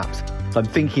imminent collapse. So I'm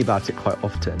thinking about it quite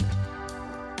often.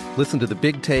 Listen to The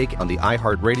Big Take on the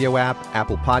iHeartRadio app,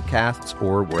 Apple Podcasts,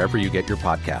 or wherever you get your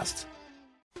podcasts.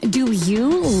 Do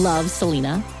you love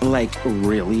Selena? Like,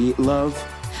 really love?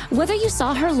 Whether you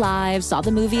saw her live, saw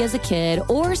the movie as a kid,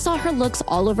 or saw her looks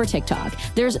all over TikTok,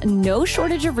 there's no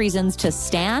shortage of reasons to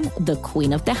stan the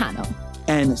Queen of Tejano.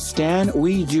 And Stan,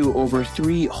 we do over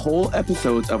 3 whole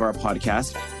episodes of our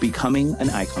podcast, Becoming an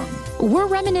Icon. We're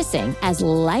reminiscing as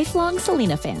lifelong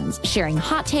Selena fans, sharing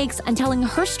hot takes and telling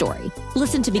her story.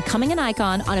 Listen to Becoming an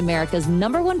Icon on America's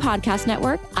 #1 podcast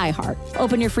network, iHeart.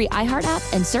 Open your free iHeart app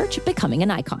and search Becoming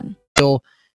an Icon.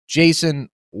 Jason,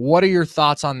 what are your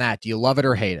thoughts on that? Do you love it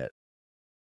or hate it?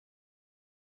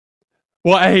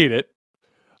 Well, I hate it,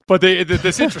 but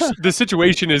the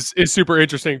situation is super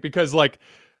interesting because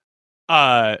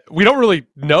we don't really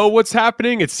know what's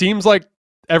happening. It seems like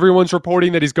everyone's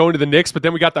reporting that he's going to the Knicks, but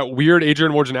then we got that weird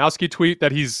Adrian Wojnarowski tweet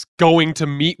that he's going to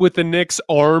meet with the Knicks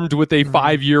armed with a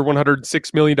 5-year,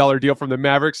 $106 million deal from the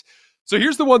Mavericks. So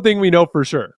here's the one thing we know for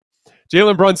sure.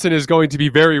 Jalen Brunson is going to be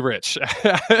very rich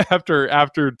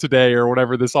after today or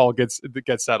whatever this all gets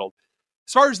settled.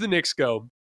 As far as the Knicks go,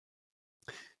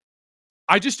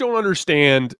 I just don't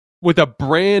understand with a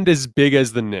brand as big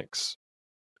as the Knicks,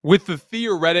 with the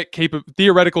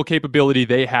theoretical capability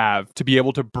they have to be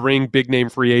able to bring big name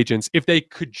free agents, if they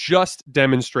could just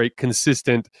demonstrate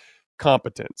consistent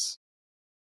competence.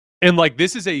 And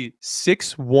this is a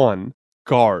 6'1"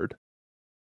 guard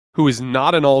who is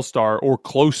not an all-star or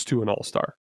close to an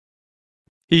all-star.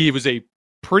 He was a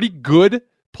pretty good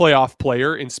playoff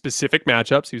player in specific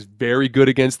matchups. He was very good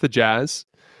against the Jazz,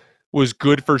 was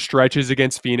good for stretches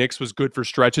against Phoenix, was good for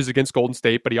stretches against Golden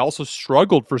State, but he also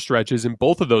struggled for stretches in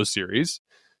both of those series.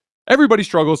 Everybody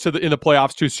struggles in the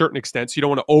playoffs to a certain extent, so you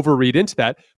don't want to overread into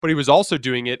that, but he was also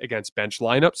doing it against bench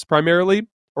lineups primarily,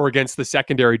 or against the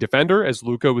secondary defender, as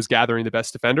Luka was gathering the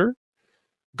best defender.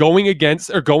 Going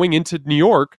into New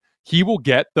York, he will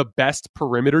get the best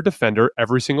perimeter defender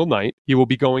every single night. He will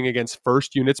be going against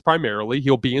first units primarily.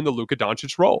 He'll be in the Luka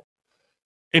Doncic role.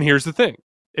 And here's the thing.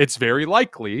 It's very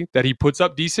likely that he puts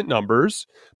up decent numbers,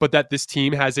 but that this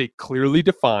team has a clearly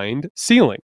defined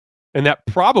ceiling. And that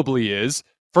probably is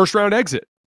first round exit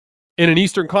in an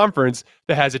Eastern Conference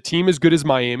that has a team as good as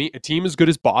Miami, a team as good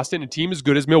as Boston, a team as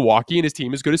good as Milwaukee, and a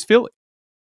team as good as Philly.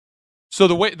 So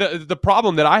the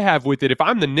problem that I have with it, if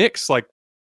I'm the Knicks,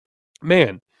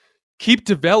 keep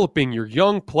developing your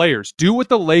young players. Do what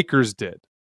the Lakers did.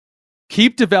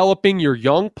 Keep developing your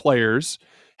young players.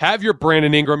 Have your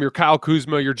Brandon Ingram, your Kyle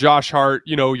Kuzma, your Josh Hart,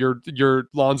 your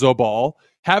Lonzo Ball.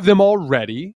 Have them all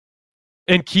ready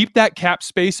and keep that cap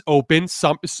space open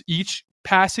each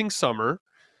passing summer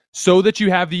so that you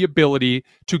have the ability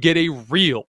to get a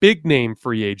real big name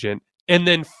free agent and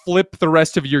then flip the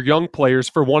rest of your young players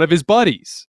for one of his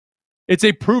buddies. It's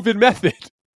a proven method.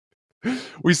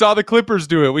 We saw the Clippers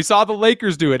do it. We saw the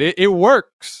Lakers do it. It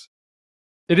works.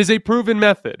 It is a proven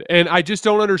method. And I just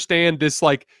don't understand this,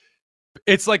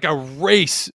 it's like a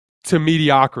race to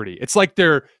mediocrity. It's like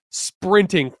they're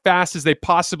sprinting fast as they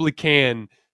possibly can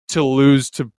to lose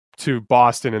to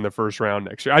Boston in the first round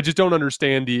next year. I just don't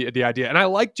understand the idea. And I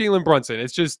like Jalen Brunson.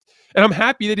 It's just, and I'm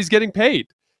happy that he's getting paid.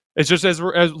 It's just as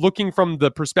looking from the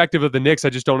perspective of the Knicks, I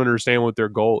just don't understand what their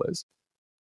goal is.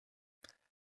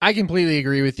 I completely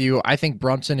agree with you. I think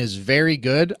Brunson is very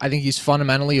good. I think he's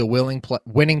fundamentally a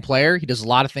winning player. He does a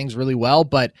lot of things really well,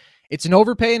 but it's an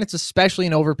overpay, and it's especially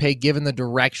an overpay given the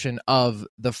direction of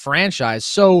the franchise.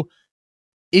 So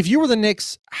if you were the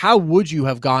Knicks, how would you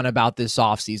have gone about this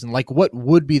offseason? What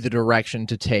would be the direction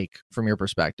to take from your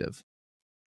perspective?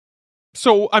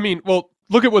 So,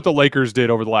 look at what the Lakers did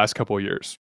over the last couple of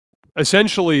years.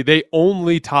 Essentially, they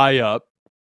only tie up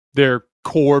their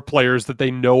core players that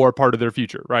they know are part of their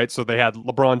future, right? So they had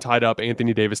LeBron tied up,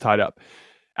 Anthony Davis tied up.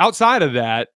 Outside of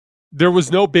that, there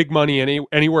was no big money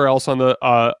anywhere else on the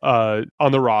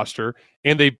roster,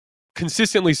 and they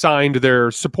consistently signed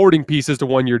their supporting pieces to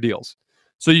one-year deals.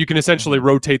 So you can essentially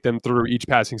rotate them through each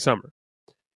passing summer.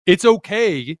 It's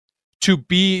okay to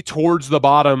be towards the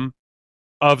bottom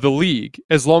of the league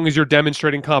as long as you're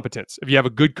demonstrating competence. If you have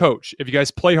a good coach, if you guys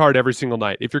play hard every single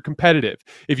night, if you're competitive,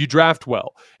 if you draft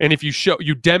well, and if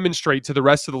you demonstrate to the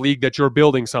rest of the league that you're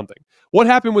building something. What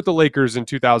happened with the Lakers in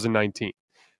 2019?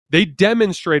 They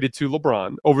demonstrated to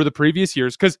LeBron over the previous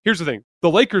years, because here's the thing,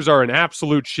 the Lakers are an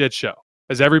absolute shit show,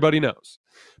 as everybody knows.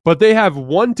 But they have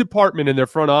one department in their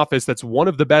front office that's one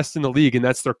of the best in the league, and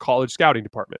that's their college scouting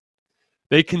department.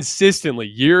 They consistently,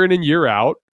 year in and year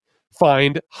out,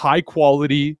 find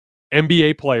high-quality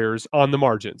NBA players on the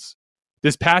margins.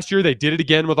 This past year, they did it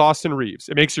again with Austin Reeves.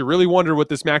 It makes you really wonder what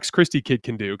this Max Christie kid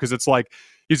can do, because it's like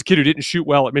he's a kid who didn't shoot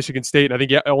well at Michigan State, and I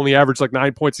think he only averaged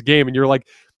 9 points a game, and you're like,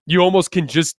 you almost can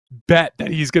just bet that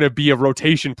he's going to be a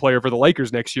rotation player for the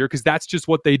Lakers next year, because that's just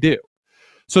what they do.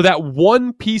 So that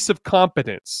one piece of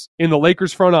competence in the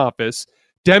Lakers front office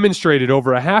demonstrated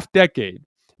over a half decade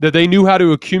that they knew how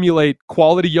to accumulate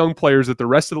quality young players that the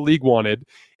rest of the league wanted,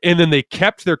 and then they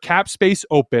kept their cap space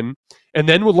open. And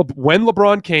then when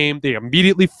LeBron came, they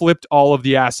immediately flipped all of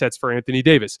the assets for Anthony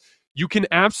Davis. You can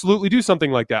absolutely do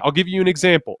something like that. I'll give you an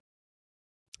example.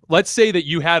 Let's say that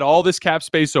you had all this cap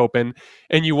space open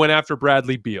and you went after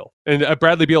Bradley Beal. And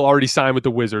Bradley Beal already signed with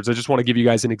the Wizards. I just want to give you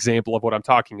guys an example of what I'm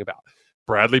talking about.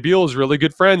 Bradley Beal is really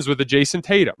good friends with Jason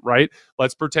Tatum, right?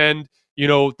 Let's pretend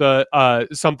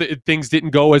things didn't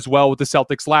go as well with the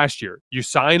Celtics last year. You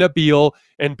sign a Beal,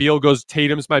 and Beal goes,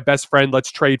 Tatum's my best friend,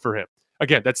 let's trade for him.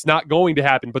 Again, that's not going to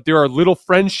happen, but there are little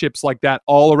friendships like that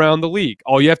all around the league.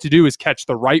 All you have to do is catch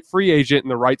the right free agent in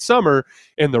the right summer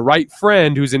and the right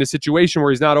friend who's in a situation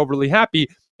where he's not overly happy,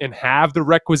 and have the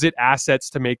requisite assets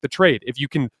to make the trade. If you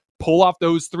can pull off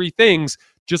those three things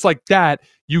just like that,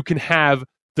 you can have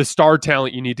the star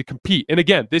talent you need to compete. And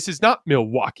again, this is not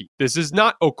Milwaukee. This is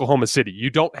not Oklahoma City. You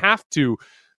don't have to,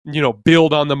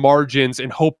 build on the margins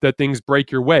and hope that things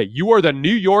break your way. You are the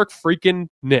New York freaking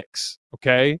Knicks,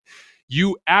 okay?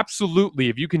 You absolutely,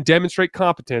 if you can demonstrate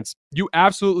competence, you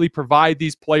absolutely provide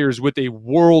these players with a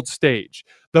world stage,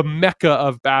 the mecca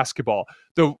of basketball,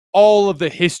 all of the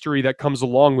history that comes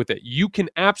along with it. You can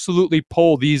absolutely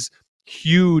pull these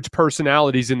huge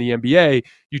personalities in the NBA.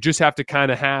 You just have to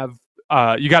kind of have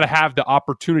you got to have the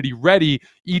opportunity ready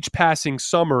each passing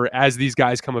summer as these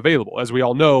guys come available. As we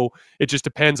all know, it just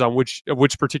depends on which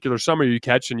particular summer you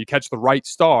catch, and you catch the right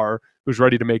star who's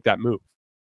ready to make that move.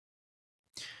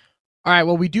 All right,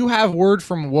 well, we do have word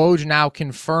from Woj now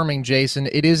confirming, Jason,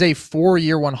 it is a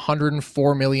 4-year,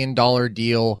 $104 million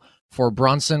deal for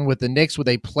Brunson with the Knicks with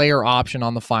a player option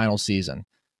on the final season.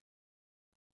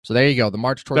 So there you go. The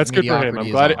march towards mediocrity. That's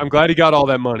good for him. I'm glad he got all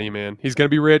that money, man. He's going to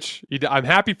be rich. I'm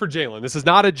happy for Jalen. This is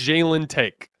not a Jalen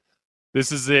take.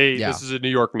 This is a New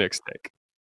York Knicks take.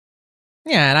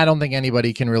 Yeah, and I don't think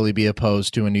anybody can really be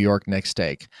opposed to a New York Knicks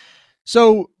take.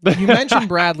 So you mentioned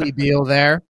Bradley Beal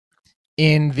there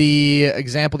in the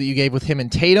example that you gave with him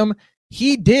and Tatum.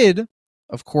 He did,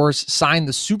 of course, sign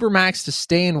the Supermax to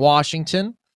stay in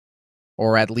Washington,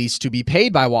 or at least to be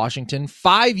paid by Washington.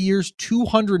 5 years,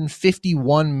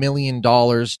 $251 million.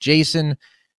 Jason,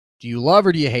 do you love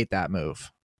or do you hate that move?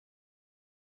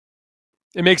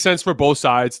 It makes sense for both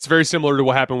sides. It's very similar to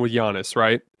what happened with Giannis,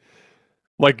 right?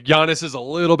 Like Giannis is a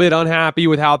little bit unhappy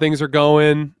with how things are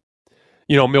going.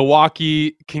 You know,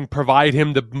 Milwaukee can provide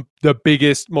him the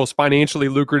biggest, most financially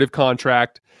lucrative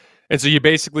contract. And so you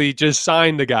basically just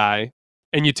sign the guy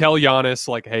and you tell Giannis,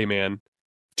 like, hey, man,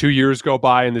 2 years go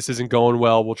by and this isn't going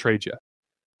well. We'll trade you.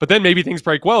 But then maybe things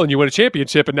break well and you win a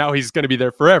championship and now he's going to be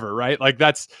there forever, right? Like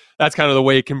that's kind of the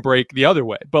way it can break the other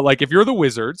way. But like if you're the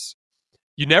Wizards,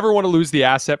 you never want to lose the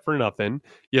asset for nothing.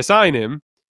 You sign him.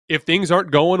 If things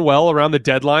aren't going well around the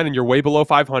deadline and you're way below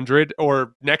 500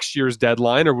 or next year's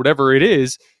deadline or whatever it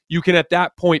is, you can at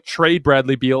that point trade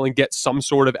Bradley Beal and get some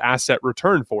sort of asset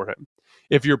return for him.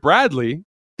 If you're Bradley,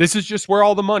 this is just where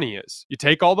all the money is. You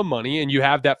take all the money and you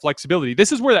have that flexibility.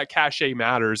 This is where that cachet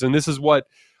matters. And this is what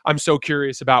I'm so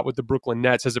curious about with the Brooklyn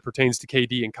Nets as it pertains to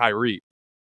KD and Kyrie.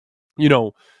 You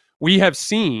know, we have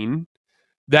seen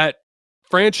that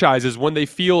franchises, when they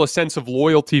feel a sense of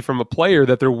loyalty from a player,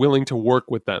 that they're willing to work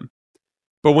with them.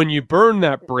 But when you burn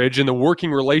that bridge and the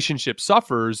working relationship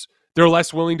suffers, they're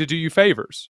less willing to do you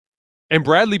favors. And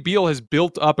Bradley Beal has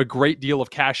built up a great deal of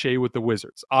cachet with the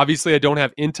Wizards. Obviously, I don't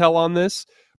have intel on this,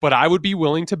 but I would be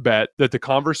willing to bet that the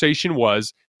conversation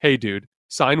was, hey, dude,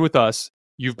 sign with us.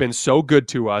 You've been so good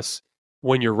to us.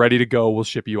 When you're ready to go, we'll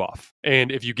ship you off.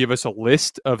 And if you give us a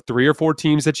list of 3 or 4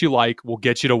 teams that you like, we'll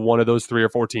get you to one of those 3 or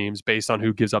 4 teams based on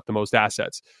who gives up the most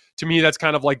assets. To me, that's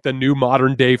kind of like the new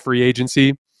modern day free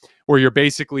agency, where you're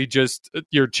basically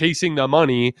you're chasing the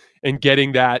money and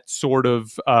getting that sort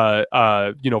of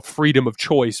freedom of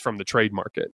choice from the trade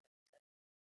market.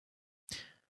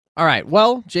 All right.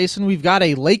 Well, Jason, we've got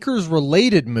a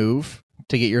Lakers-related move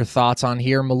to get your thoughts on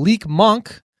here. Malik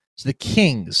Monk to the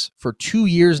Kings for 2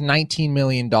 years, $19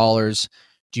 million.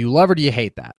 Do you love or do you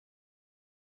hate that?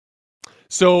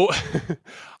 So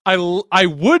I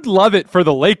would love it for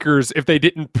the Lakers if they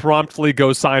didn't promptly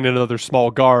go sign another small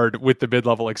guard with the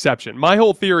mid-level exception. My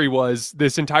whole theory was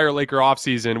this entire Laker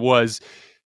offseason was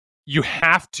you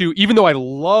have to, even though I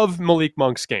love Malik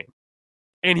Monk's game,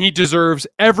 and he deserves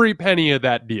every penny of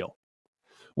that deal,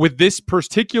 with this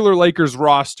particular Lakers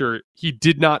roster, he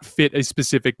did not fit a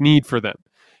specific need for them.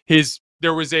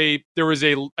 There was a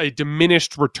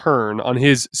diminished return on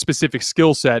his specific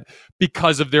skill set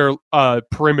because of their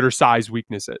perimeter size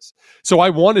weaknesses. So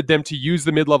I wanted them to use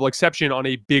the mid-level exception on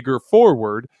a bigger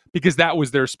forward because that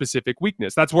was their specific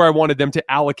weakness. That's where I wanted them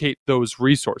to allocate those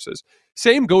resources.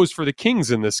 Same goes for the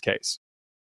Kings in this case.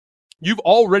 You've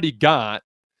already got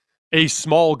a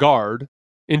small guard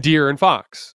in De'Aaron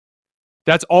Fox.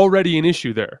 That's already an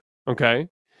issue there, okay?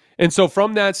 And so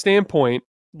from that standpoint,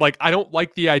 like, I don't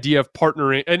like the idea of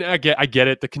partnering, and I get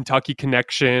it, the Kentucky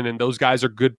connection, and those guys are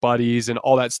good buddies and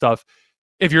all that stuff.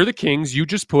 If you're the Kings, you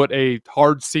just put a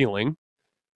hard ceiling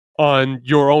on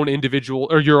your own individual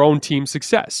or your own team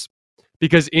success.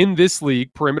 Because in this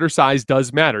league, perimeter size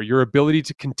does matter. Your ability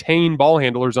to contain ball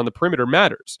handlers on the perimeter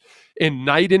matters. And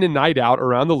night in and night out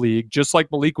around the league, just like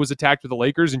Malik was attacked with the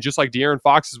Lakers and just like De'Aaron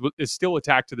Fox is still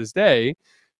attacked to this day,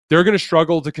 they're going to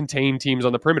struggle to contain teams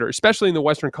on the perimeter, especially in the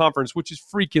Western Conference, which is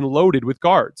freaking loaded with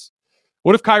guards.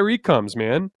 What if Kyrie comes,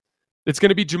 man? It's going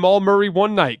to be Jamal Murray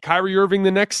one night, Kyrie Irving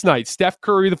the next night, Steph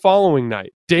Curry the following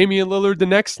night, Damian Lillard the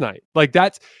next night. Like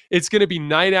it's going to be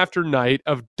night after night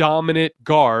of dominant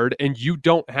guard, and you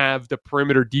don't have the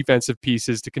perimeter defensive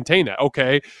pieces to contain that.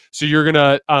 Okay, so you're going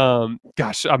to, I'm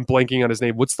blanking on his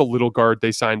name. What's the little guard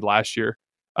they signed last year?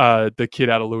 The kid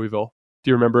out of Louisville.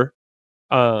 Do you remember?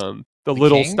 The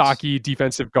little Kings? Stocky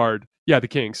defensive guard. Yeah, the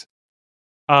Kings.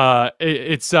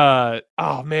 It's Mitchell,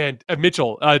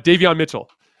 Davion Mitchell.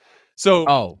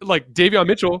 So like Davion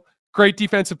Mitchell, great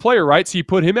defensive player, right? So you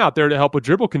put him out there to help with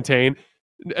dribble contain,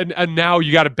 and now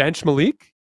you got to bench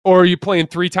Malik, or are you playing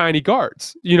 3 tiny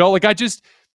guards? You know, like I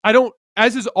don't,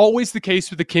 as is always the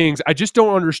case with the Kings, I just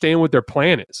don't understand what their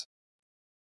plan is.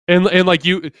 And like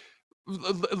you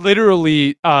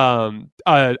literally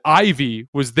Ivy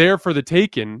was there for the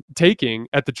taking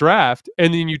at the draft,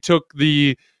 and then you took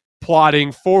the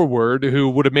plotting forward who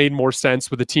would have made more sense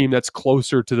with a team that's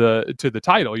closer to the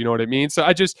title. You know what I mean? So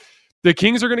the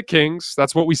Kings are going to Kings.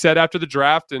 That's what we said after the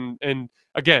draft. And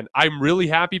again, I'm really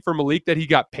happy for Malik that he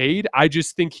got paid. I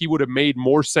just think he would have made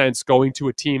more sense going to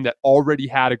a team that already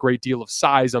had a great deal of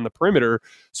size on the perimeter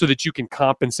so that you can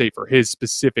compensate for his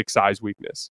specific size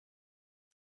weakness.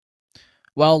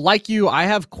 Well, like you, I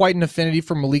have quite an affinity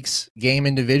for Malik's game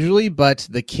individually, but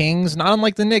the Kings, not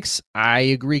unlike the Knicks, I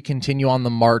agree, continue on the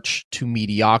march to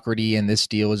mediocrity, and this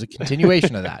deal is a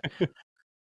continuation of that.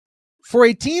 For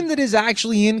a team that is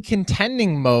actually in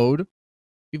contending mode,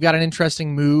 we've got an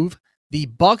interesting move. The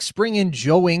Bucks bring in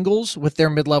Joe Ingles with their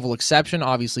mid-level exception,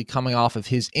 obviously coming off of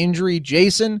his injury.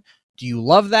 Jason, do you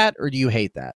love that or do you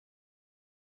hate that?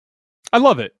 I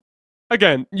love it.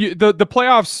 Again, the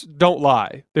playoffs don't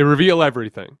lie. They reveal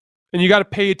everything. And you got to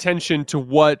pay attention to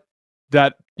what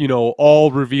that,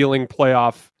 all revealing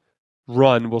playoff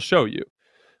run will show you.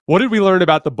 What did we learn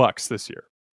about the Bucks this year?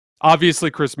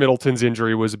 Obviously, Chris Middleton's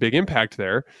injury was a big impact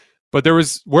there, but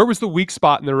where was the weak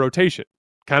spot in their rotation?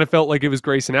 Kind of felt like it was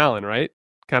Grayson Allen, right?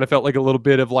 Kind of felt like a little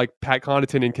bit of like Pat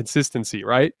Connaughton inconsistency,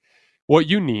 right? What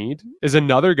you need is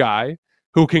another guy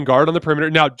who can guard on the perimeter.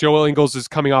 Now, Joe Ingles is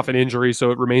coming off an injury,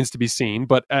 so it remains to be seen.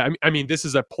 But, I mean, this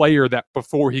is a player that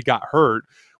before he got hurt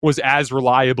was as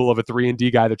reliable of a 3-and-D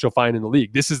guy that you'll find in the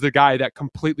league. This is the guy that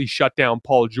completely shut down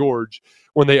Paul George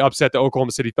when they upset the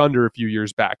Oklahoma City Thunder a few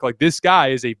years back. Like, this guy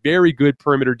is a very good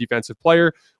perimeter defensive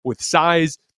player with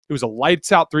size. He was a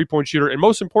lights-out three-point shooter. And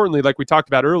most importantly, like we talked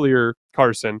about earlier,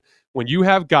 Carson, when you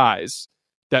have guys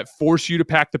that force you to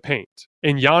pack the paint,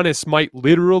 and Giannis might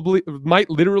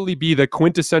literally be the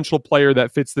quintessential player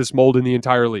that fits this mold in the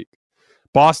entire league.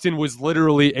 Boston was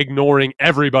literally ignoring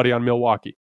everybody on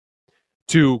Milwaukee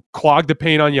to clog the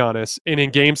paint on Giannis, and in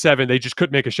Game 7, they just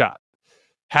couldn't make a shot.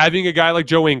 Having a guy like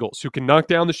Joe Ingles who can knock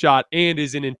down the shot and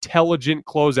is an intelligent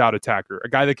closeout attacker, a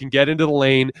guy that can get into the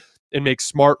lane and make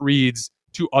smart reads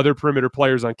to other perimeter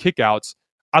players on kickouts,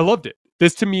 I loved it.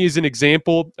 This to me is an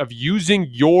example of using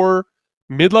your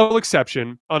mid-level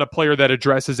exception on a player that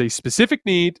addresses a specific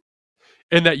need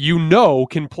and that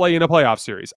can play in a playoff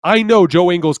series. I know Joe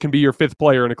Ingles can be your fifth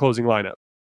player in a closing lineup.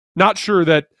 Not sure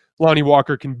that Lonnie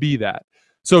Walker can be that.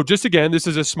 So just again, this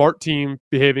is a smart team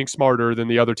behaving smarter than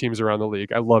the other teams around the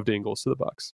league. I loved Ingles to the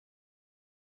Bucks.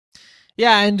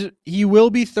 Yeah, and he will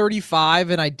be 35,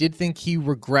 and I did think he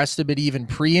regressed a bit even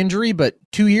pre-injury, but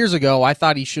 2 years ago, I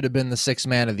thought he should have been the sixth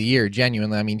man of the year,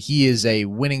 genuinely. I mean, he is a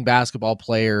winning basketball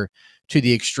player to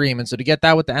the extreme, and so to get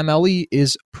that with the MLE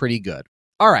is pretty good.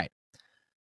 All right,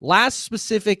 last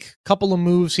specific couple of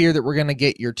moves here that we're going to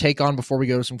get your take on before we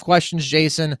go to some questions,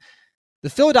 Jason. The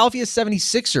Philadelphia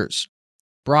 76ers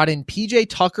brought in PJ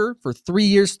Tucker for 3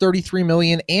 years, $33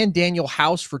 million, and Daniel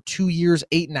House for 2 years,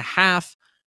 $8.5 million.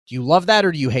 Do you love that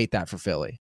or do you hate that for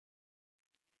Philly?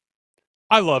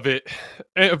 I love it.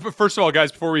 First of all,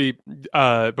 guys,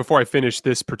 before I finish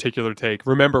this particular take,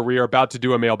 remember we are about to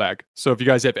do a mailbag. So if you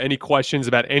guys have any questions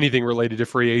about anything related to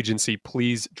free agency,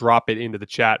 please drop it into the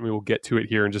chat and we will get to it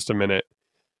here in just a minute.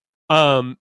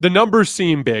 The numbers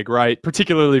seem big, right?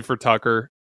 Particularly for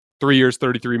Tucker, 3 years,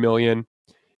 $33 million.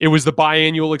 It was the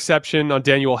biannual exception on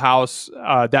Daniel House.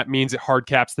 That means it hard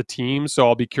caps the team. So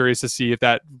I'll be curious to see if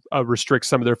that restricts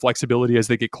some of their flexibility as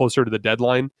they get closer to the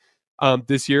deadline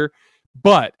this year.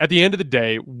 But at the end of the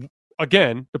day,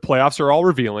 again, the playoffs are all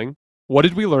revealing. What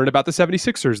did we learn about the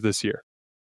 76ers this year?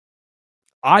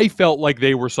 I felt like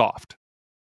they were soft.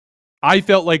 I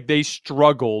felt like they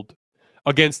struggled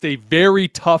against a very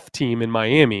tough team in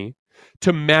Miami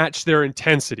to match their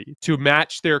intensity, to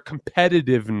match their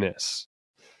competitiveness.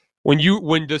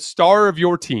 When the star of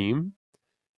your team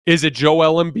is a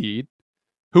Joel Embiid,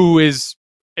 who is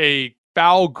a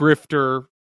foul grifter,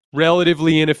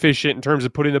 relatively inefficient in terms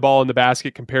of putting the ball in the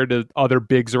basket compared to other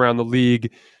bigs around the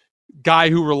league,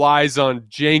 guy who relies on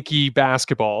janky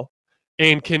basketball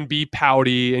and can be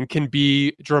pouty and can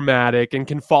be dramatic and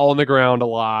can fall on the ground a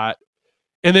lot.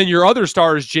 And then your other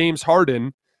star is James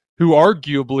Harden, who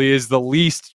arguably is the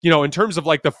least, in terms of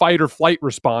like the fight or flight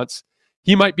response,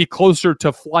 he might be closer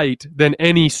to flight than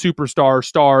any superstar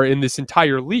star in this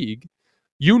entire league.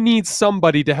 You need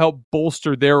somebody to help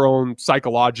bolster their own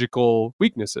psychological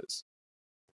weaknesses.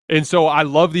 And so I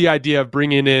love the idea of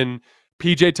bringing in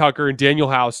PJ Tucker and Daniel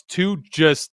House, two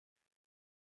just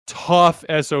tough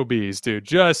SOBs, dude.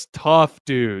 Just tough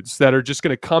dudes that are just going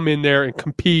to come in there and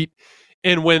compete.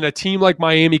 And when a team like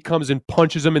Miami comes and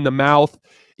punches them in the mouth,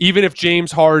 even if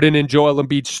James Harden and Joel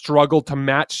Embiid struggle to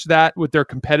match that with their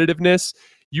competitiveness,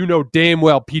 you know damn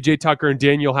well PJ Tucker and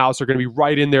Daniel House are going to be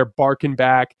right in there barking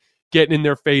back, getting in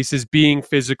their faces, being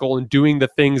physical, and doing the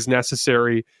things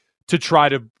necessary to try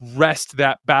to wrest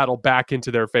that battle back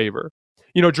into their favor.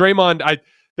 Draymond,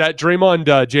 that Draymond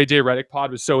JJ Redick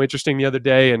pod was so interesting the other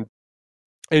day, and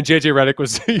JJ Redick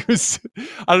was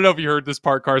I don't know if you heard this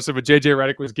part, Carson, but JJ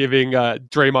Redick was giving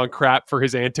Draymond crap for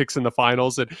his antics in the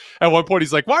finals. And at one point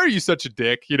he's like, "Why are you such a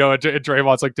dick?" And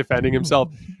Draymond's like defending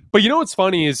himself. But what's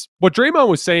funny is what Draymond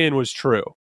was saying was true.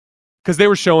 Because they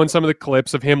were showing some of the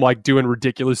clips of him like doing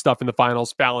ridiculous stuff in the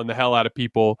finals, fouling the hell out of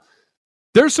people.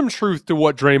 There's some truth to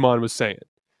what Draymond was saying.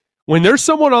 When there's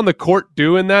someone on the court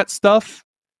doing that stuff,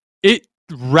 it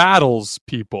rattles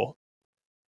people.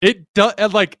 It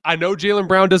does. Like, I know Jaylen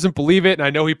Brown doesn't believe it, and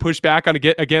I know he pushed back on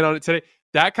it again on it today.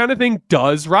 That kind of thing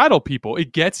does rattle people.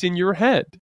 It gets in your head.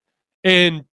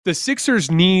 And the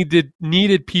Sixers needed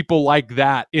people like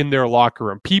that in their locker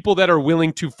room, people that are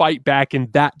willing to fight back in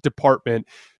that department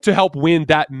to help win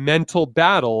that mental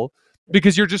battle,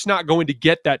 because you're just not going to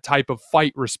get that type of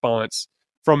fight response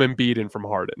from Embiid and from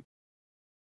Harden.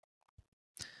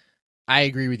 I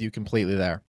agree with you completely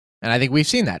there. And I think we've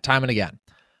seen that time and again.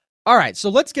 All right, so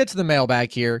let's get to the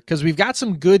mailbag here, because we've got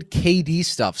some good KD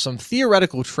stuff, some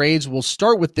theoretical trades. We'll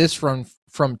start with this from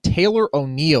Taylor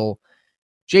O'Neill.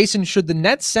 Jason, should the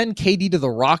Nets send KD to the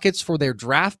Rockets for their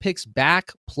draft picks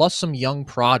back, plus some young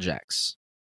projects?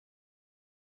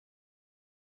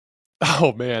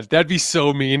 Oh, man, that'd be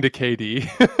so mean to KD.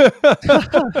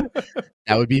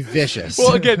 That would be vicious.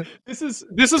 Well, again, this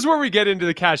is where we get into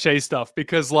the cachet stuff,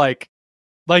 because like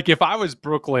if I was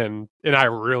Brooklyn and I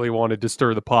really wanted to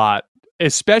stir the pot,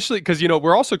 especially because,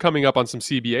 we're also coming up on some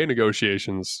CBA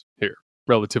negotiations here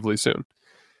relatively soon.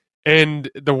 And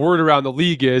the word around the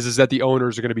league is that the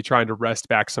owners are going to be trying to wrest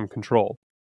back some control.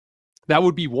 That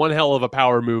would be one hell of a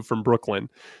power move from Brooklyn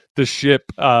to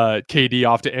ship KD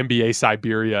off to NBA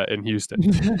Siberia in Houston.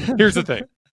 Here's the thing.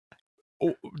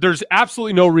 There's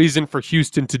absolutely no reason for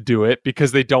Houston to do it,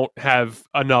 because they don't have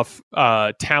enough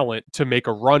talent to make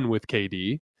a run with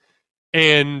KD.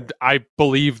 And I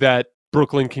believe that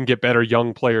Brooklyn can get better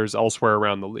young players elsewhere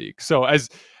around the league. So as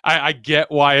I get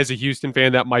why, as a Houston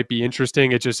fan, that might be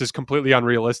interesting. It just is completely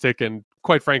unrealistic. And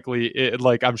quite frankly,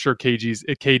 I'm sure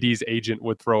KD's agent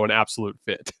would throw an absolute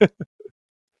fit.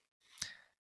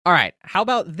 All right. How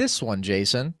about this one,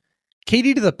 Jason?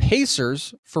 KD to the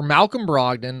Pacers for Malcolm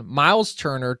Brogdon, Miles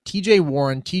Turner, TJ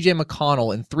Warren, TJ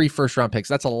McConnell, and 3 first-round picks.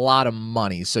 That's a lot of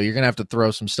money, so you're going to have to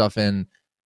throw some stuff in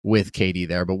with KD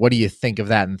there. But what do you think of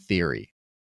that in theory?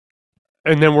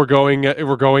 And then we're going at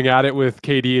it with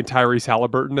KD and Tyrese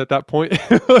Halliburton at that point.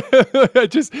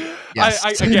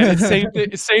 Again,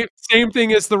 same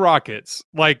thing as the Rockets.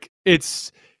 Like,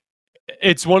 it's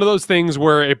one of those things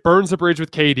where it burns the bridge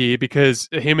with KD, because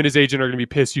him and his agent are going to be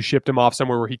pissed you shipped him off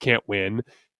somewhere where he can't win.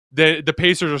 The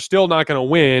Pacers are still not going to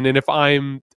win, and if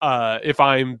I'm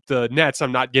the Nets,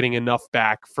 I'm not getting enough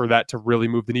back for that to really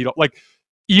move the needle. Like,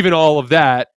 even all of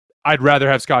that, I'd rather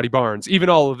have Scotty Barnes. Even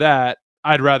all of that,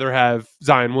 I'd rather have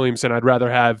Zion Williamson. I'd rather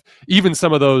have even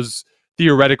some of those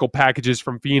theoretical packages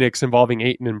from Phoenix involving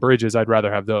Ayton and Bridges. I'd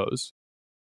rather have those.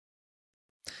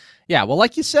 Yeah, well,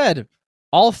 like you said,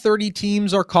 all 30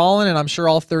 teams are calling, and I'm sure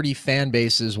all 30 fan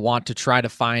bases want to try to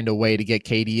find a way to get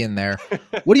KD in there.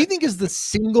 What do you think is the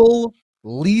single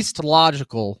least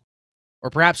logical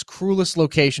or perhaps cruelest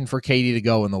location for KD to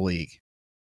go in the league?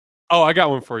 Oh, I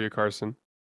got one for you, Carson.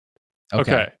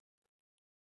 Okay.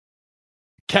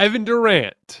 Kevin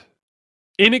Durant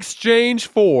in exchange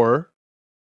for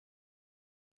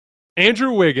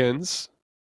Andrew Wiggins,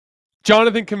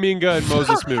 Jonathan Kuminga, and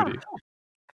Moses Moody.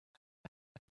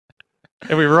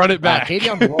 And we run it back.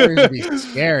 KD on the Warriors would be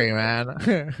scary,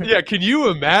 man. Yeah, can you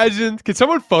imagine? Can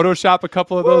someone Photoshop a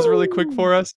couple of those really quick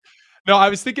for us? No, I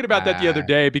was thinking about that the other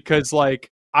day, because like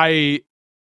I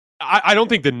don't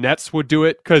think the Nets would do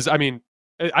it, because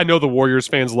I know the Warriors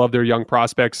fans love their young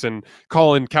prospects, and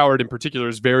Colin Cowherd in particular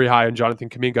is very high on Jonathan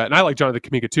Kuminga, and I like Jonathan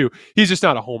Kuminga too. He's just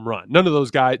not a home run. None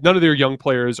of their young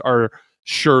players are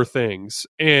sure things,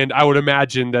 and I would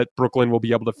imagine that Brooklyn will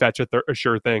be able to fetch a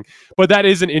sure thing. But that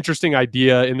is an interesting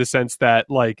idea in the sense that,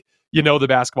 like, the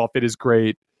basketball fit is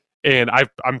great, and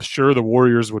I'm sure the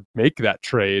Warriors would make that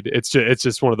trade. It's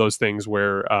just one of those things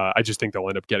where I just think they'll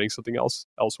end up getting something else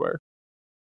elsewhere.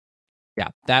 Yeah,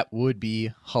 that would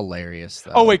be hilarious,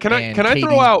 though. Oh, wait, can I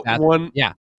throw out one?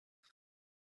 Yeah.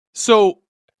 So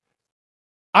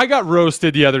I got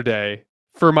roasted the other day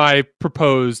for my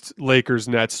proposed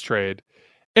Lakers-Nets trade.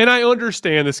 And I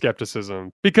understand the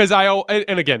skepticism, because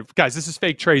and again, guys, this is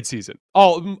fake trade season.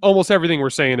 Almost everything we're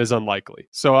saying is unlikely.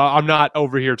 So I'm not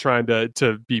over here trying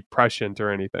to be prescient or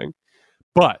anything.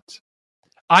 But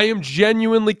I am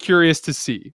genuinely curious to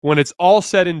see, when it's all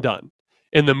said and done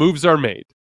and the moves are made,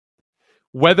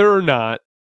 whether or not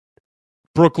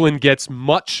Brooklyn gets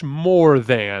much more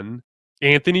than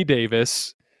Anthony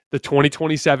Davis, the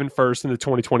 2027 first and the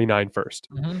 2029 first.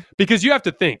 Mm-hmm. Because you have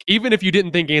to think, even if you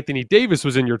didn't think Anthony Davis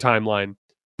was in your timeline,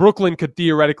 Brooklyn could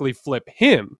theoretically flip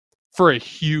him for a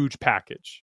huge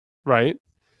package, right?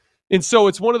 And so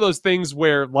it's one of those things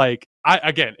where, like,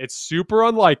 again, it's super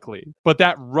unlikely, but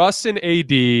that Russ and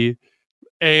AD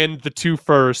and the 2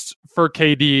 firsts for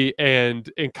KD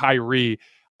and Kyrie,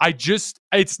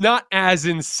 it's not as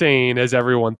insane as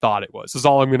everyone thought it was. Is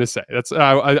all I'm going to say. That's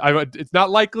it's not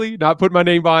likely. Not putting my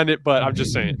name behind it, but I'm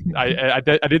just saying I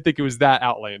didn't think it was that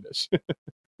outlandish.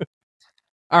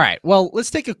 All right, well,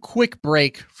 let's take a quick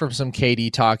break from some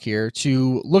KD talk here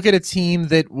to look at a team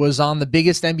that was on the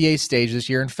biggest NBA stage this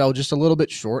year and fell just a little bit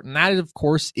short, and that, of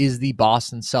course, is the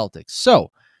Boston Celtics.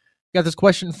 So, got this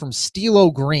question from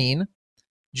Stilo Green.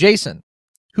 Jason,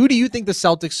 who do you think the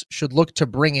Celtics should look to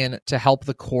bring in to help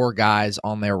the core guys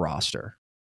on their roster?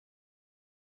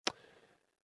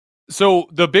 So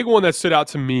the big one that stood out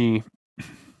to me,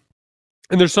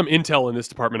 and there's some intel in this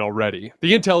department already.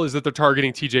 The intel is that they're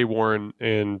targeting TJ Warren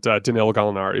and Danilo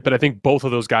Gallinari, but I think both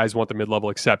of those guys want the mid-level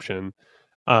exception.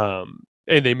 And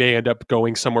they may end up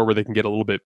going somewhere where they can get a little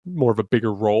bit more of a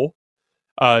bigger role.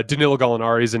 Danilo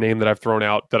Gallinari is a name that I've thrown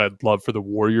out that I'd love for the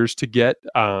Warriors to get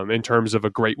in terms of a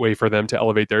great way for them to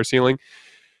elevate their ceiling.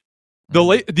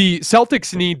 The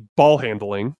Celtics need ball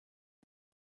handling,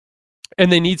 and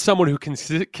they need someone who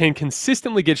can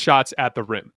consistently get shots at the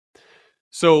rim.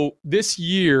 So this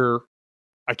year,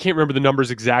 I can't remember the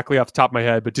numbers exactly off the top of my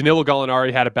head, but Danilo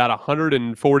Gallinari had about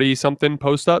 140-something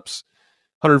post-ups,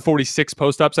 146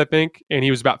 post-ups, I think, and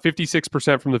he was about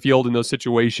 56% from the field in those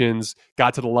situations,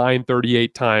 got to the line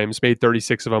 38 times, made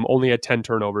 36 of them, only had 10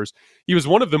 turnovers. He was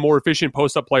one of the more efficient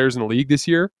post-up players in the league this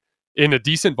year. In a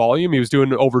decent volume, he was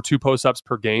doing over 2 post-ups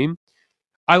per game.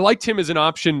 I liked him as an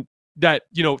option that,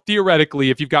 theoretically,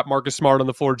 if you've got Marcus Smart on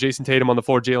the floor, Jason Tatum on the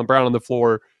floor, Jaylen Brown on the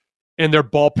floor, and they're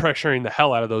ball pressuring the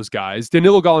hell out of those guys,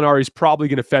 Danilo Gallinari is probably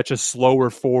going to fetch a slower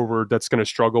forward that's going to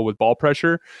struggle with ball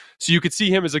pressure. So you could see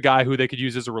him as a guy who they could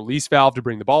use as a release valve to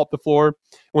bring the ball up the floor.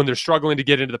 When they're struggling to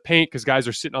get into the paint because guys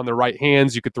are sitting on their right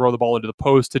hands, you could throw the ball into the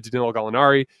post to Danilo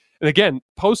Gallinari. And again,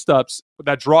 post-ups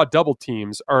that draw double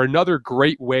teams are another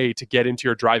great way to get into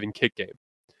your driving kick game.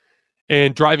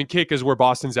 And driving kick is where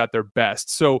Boston's at their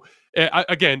best. So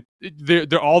again,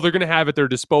 they're all they're going to have at their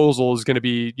disposal is going to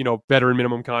be, veteran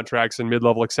minimum contracts and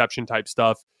mid-level exception type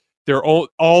stuff. They're all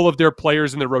of their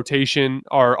players in the rotation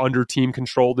are under team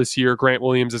control this year. Grant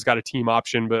Williams has got a team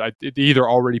option, but they either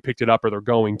already picked it up or they're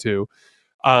going to.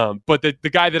 But the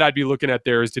guy that I'd be looking at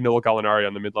there is Danilo Gallinari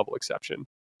on the mid-level exception.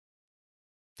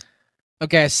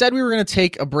 Okay, I said we were going to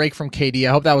take a break from KD.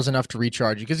 I hope that was enough to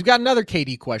recharge you because we've got another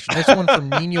KD question. This one from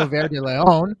Nino Verde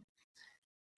Leon.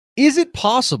 Is it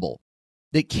possible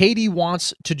that KD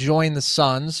wants to join the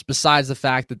Suns besides the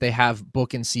fact that they have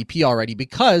Book and CP already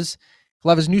because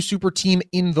he'll have his new super team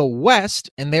in the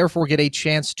West and therefore get a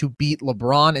chance to beat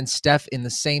LeBron and Steph in the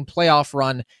same playoff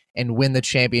run and win the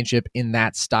championship in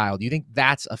that style? Do you think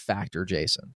that's a factor,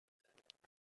 Jason?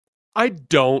 I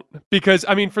don't, because,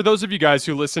 for those of you guys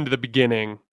who listened to the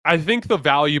beginning, I think the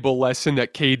valuable lesson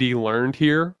that KD learned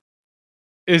here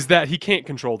is that he can't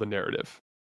control the narrative.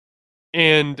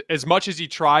 And as much as he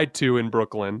tried to in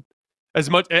Brooklyn, as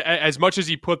much as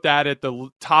he put that at the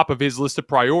top of his list of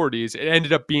priorities, it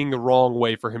ended up being the wrong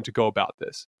way for him to go about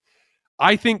this.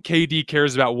 I think KD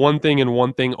cares about one thing and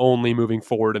one thing only moving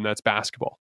forward, and that's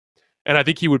basketball. And I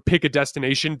think he would pick a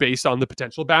destination based on the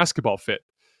potential basketball fit.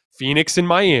 Phoenix and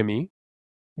Miami,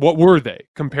 what were they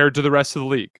compared to the rest of the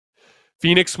league?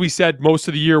 Phoenix, we said most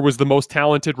of the year was the most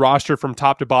talented roster from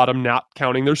top to bottom, not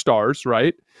counting their stars,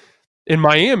 right? And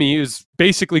Miami is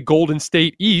basically Golden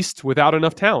State East without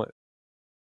enough talent.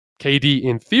 KD,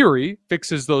 in theory,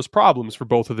 fixes those problems for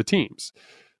both of the teams.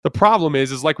 The problem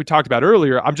is like we talked about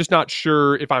earlier, I'm just not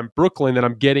sure if I'm Brooklyn that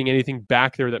I'm getting anything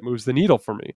back there that moves the needle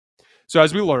for me. So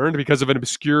as we learned, because of an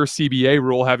obscure CBA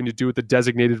rule having to do with the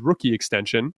designated rookie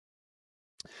extension,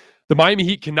 the Miami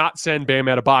Heat cannot send Bam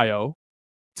Adebayo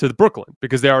to Brooklyn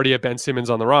because they already have Ben Simmons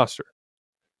on the roster.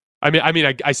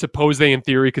 I suppose they, in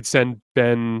theory, could send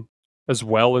Ben as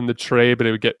well in the trade, but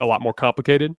it would get a lot more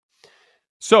complicated.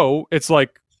 So it's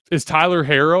like, is Tyler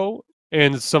Herro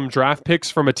and some draft picks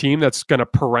from a team that's going to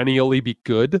perennially be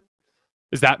good,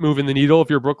 is that moving the needle if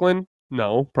you're Brooklyn?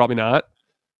 No, probably not.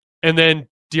 And then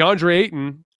DeAndre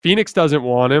Ayton, Phoenix doesn't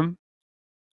want him.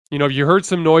 You heard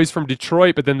some noise from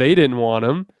Detroit, but then they didn't want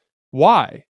him.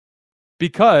 Why?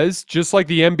 Because just like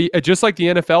the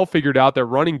NFL figured out that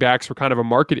running backs were kind of a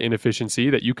market inefficiency,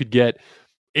 that you could get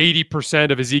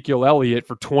 80% of Ezekiel Elliott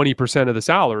for 20% of the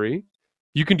salary,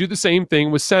 you can do the same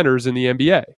thing with centers in the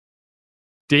NBA.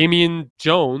 Damian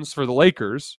Jones for the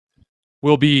Lakers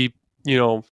will be,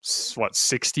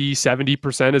 60,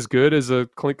 70% as good as a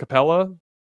Clint Capella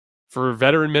for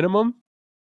veteran minimum.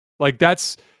 Like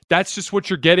that's just what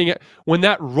you're getting at. When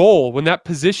that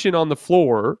position on the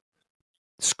floor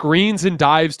screens and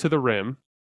dives to the rim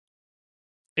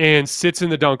and sits in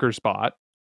the dunker spot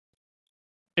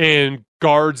and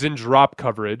guards in drop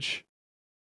coverage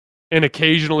and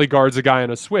occasionally guards a guy on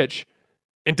a switch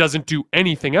and doesn't do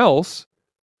anything else,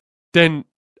 then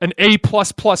an A+++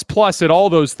 at all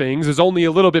those things is only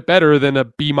a little bit better than a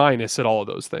B- at all of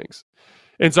those things.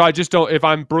 And so I just don't, if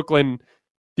I'm Brooklyn,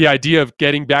 the idea of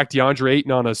getting back DeAndre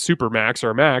Ayton on a super max or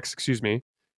a max, it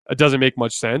doesn't make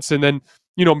much sense. And then,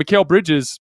 Mikal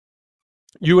Bridges,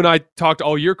 you and I talked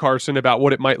all year, Carson, about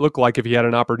what it might look like if he had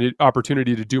an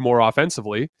opportunity to do more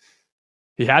offensively.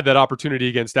 He had that opportunity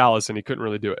against Dallas and he couldn't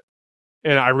really do it.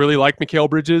 And I really like Mikal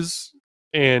Bridges,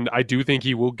 and I do think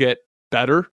he will get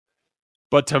better.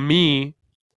 But to me,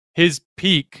 his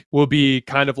peak will be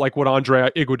kind of like what Andre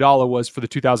Iguodala was for the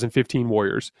 2015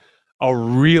 Warriors. A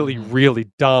really,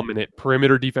 really dominant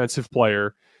perimeter defensive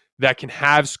player that can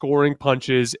have scoring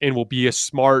punches and will be a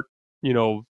smart,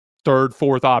 third,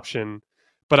 fourth option.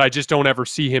 But I just don't ever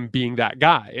see him being that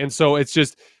guy. And so it's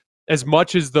just, as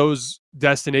much as those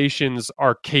destinations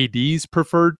are KD's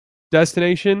preferred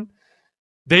destination,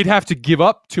 they'd have to give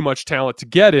up too much talent to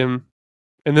get him.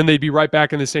 And then they'd be right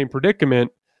back in the same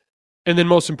predicament. And then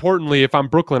most importantly, if I'm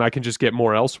Brooklyn, I can just get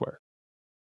more elsewhere.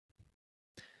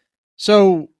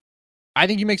 So I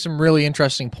think you make some really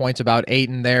interesting points about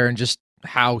Ayton there and just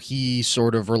how he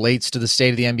sort of relates to the state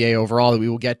of the NBA overall that we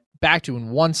will get back to in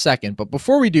 1 second. But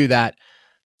before we do that,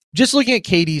 just looking at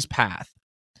KD's path,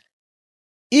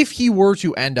 if he were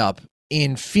to end up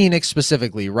in Phoenix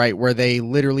specifically, right, where they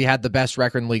literally had the best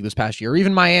record in the league this past year, or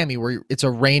even Miami, where it's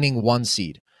a reigning 1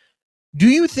 seed, do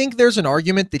you think there's an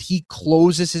argument that he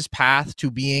closes his path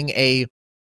to being a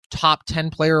top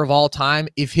 10 player of all time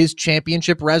if his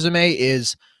championship resume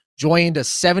is joined a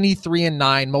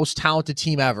 73-9 most talented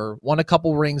team ever, won a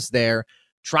couple rings there,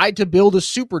 tried to build a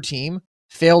super team,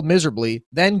 failed miserably,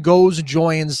 then goes,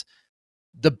 joins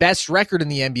the best record in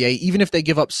the NBA, even if they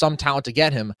give up some talent to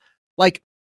get him? Like,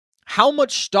 how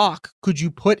much stock could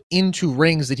you put into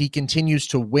rings that he continues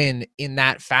to win in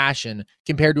that fashion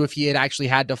compared to if he had actually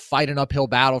had to fight an uphill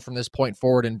battle from this point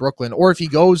forward in Brooklyn, or if he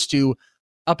goes to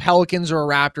a Pelicans or a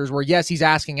Raptors where, yes, he's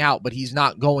asking out, but he's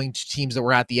not going to teams that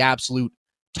were at the absolute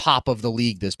top of the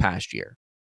league this past year?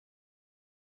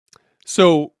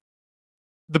 So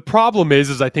the problem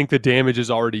is I think the damage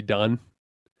is already done.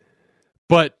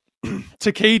 But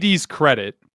to KD's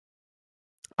credit,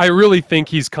 I really think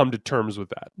he's come to terms with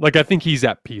that. Like, I think he's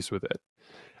at peace with it.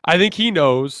 I think he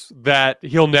knows that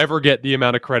he'll never get the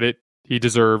amount of credit he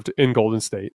deserved in Golden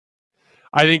State.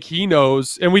 I think he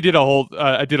knows, and we did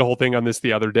I did a whole thing on this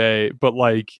the other day, but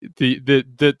like the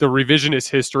revisionist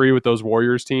history with those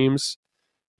Warriors teams,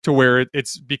 to where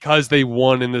it's because they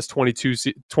won in this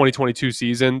 2022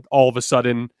 season, all of a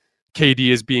sudden KD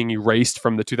is being erased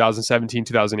from the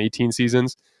 2017-2018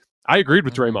 seasons. I agreed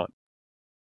with Draymond.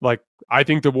 Like, I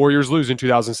think the Warriors lose in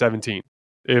 2017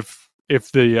 if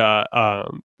the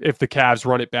Cavs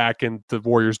run it back and the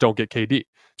Warriors don't get KD.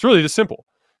 It's really this simple.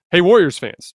 Hey, Warriors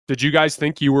fans, did you guys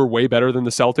think you were way better than the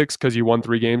Celtics because you won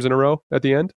 3 games in a row at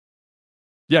the end?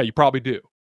 Yeah, you probably do.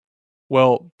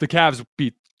 Well, the Cavs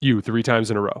beat you 3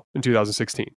 times in a row in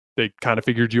 2016. They kind of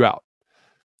figured you out.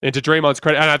 And to Draymond's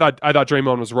credit, and I thought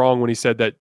Draymond was wrong when he said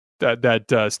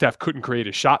that Steph couldn't create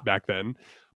a shot back then.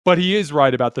 But he is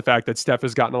right about the fact that Steph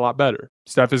has gotten a lot better.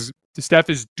 Steph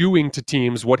is doing to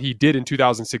teams what he did in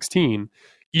 2016,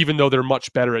 even though they're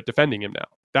much better at defending him now.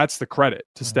 That's the credit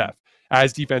to Steph.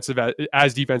 As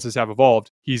defenses have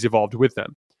evolved, he's evolved with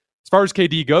them. As far as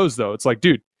KD goes, though, it's like,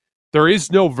 dude, there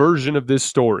is no version of this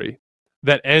story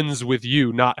that ends with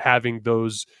you not having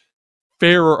those,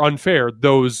 fair or unfair,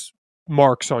 those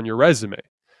marks on your resume.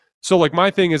 So, like, my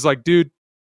thing is like, dude,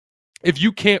 if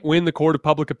you can't win the court of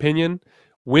public opinion,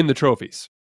 win the trophies,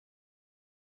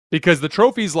 because the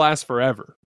trophies last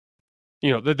forever.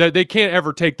 They can't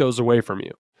ever take those away from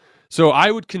you. So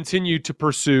I would continue to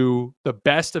pursue the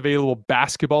best available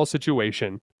basketball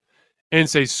situation and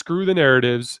say, screw the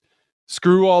narratives,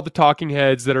 screw all the talking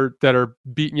heads that are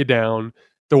beating you down.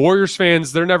 The Warriors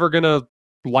fans, they're never going to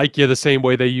like you the same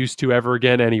way they used to ever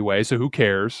again anyway. So who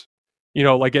cares?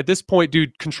 Like, at this point,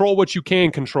 dude, control what you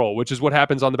can control, which is what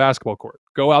happens on the basketball court.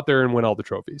 Go out there and win all the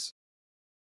trophies.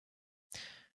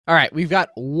 All right, we've got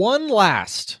one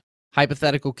last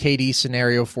hypothetical KD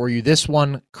scenario for you. This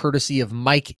one courtesy of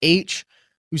Mike H.,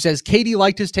 who says KD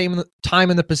liked his time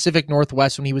in the Pacific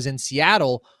Northwest when he was in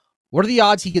Seattle. What are the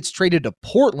odds he gets traded to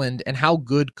Portland, and how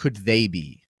good could they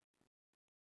be?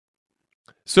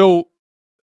 So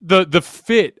the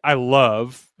fit, I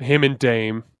love him and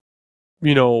Dame.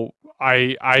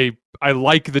 I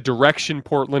like the direction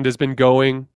Portland has been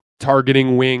going,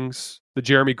 targeting wings. The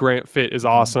Jeremy Grant fit is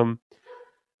awesome.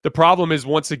 The problem is,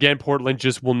 once again, Portland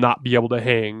just will not be able to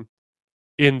hang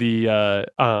in the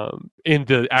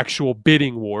actual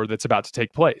bidding war that's about to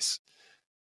take place.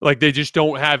 Like, they just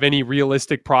don't have any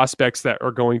realistic prospects that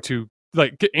are going to,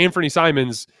 like, Anthony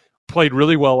Simons played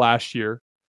really well last year,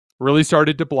 really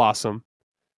started to blossom,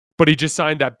 but he just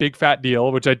signed that big fat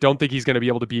deal, which I don't think he's going to be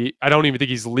able to be. I don't even think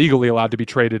he's legally allowed to be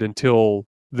traded until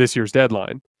this year's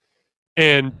deadline.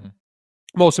 And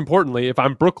most importantly, if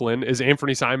I'm Brooklyn, is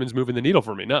Anthony Simons moving the needle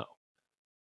for me? No.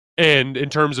 And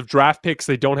in terms of draft picks,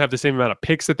 they don't have the same amount of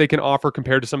picks that they can offer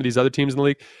compared to some of these other teams in the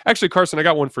league. Actually, Carson, I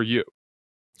got one for you.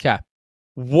 Okay.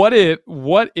 What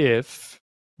if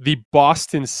the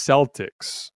Boston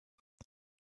Celtics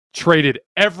traded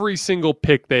every single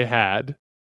pick they had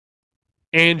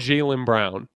and Jaylen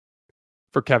Brown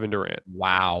for Kevin Durant?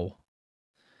 Wow.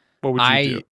 What would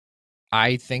you do?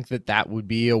 I think that would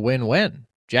be a win-win,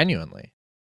 genuinely.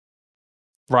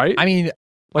 Right? I mean,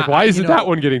 like, why isn't that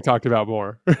one getting talked about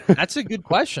more? That's a good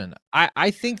question.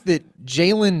 I think that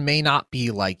Jaylen may not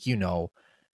be like,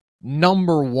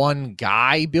 number one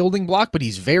guy building block, but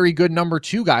he's very good number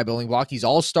two guy building block. He's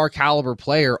all-star caliber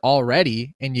player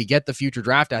already, and you get the future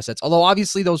draft assets. Although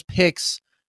obviously those picks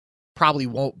probably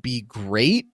won't be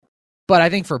great, but I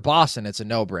think for Boston, it's a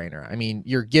no-brainer. I mean,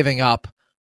 you're giving up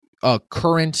a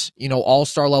current,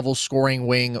 all-star level scoring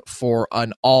wing for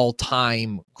an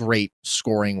all-time great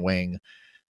scoring wing.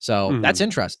 So that's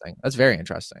interesting. That's very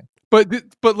interesting. But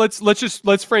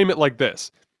let's frame it like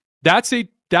this. That's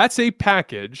a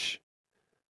package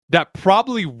that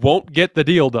probably won't get the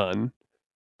deal done.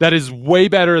 That is way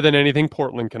better than anything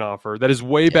Portland can offer. That is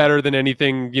way better than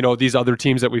anything, these other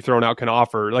teams that we've thrown out can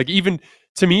offer. Like, even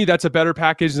to me, that's a better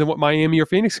package than what Miami or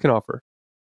Phoenix can offer.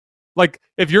 Like,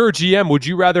 if you're a GM, would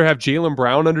you rather have Jaylen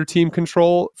Brown under team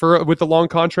control with the long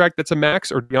contract that's a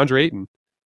max, or DeAndre Ayton?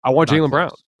 I want Jaylen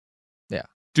Brown. Yeah.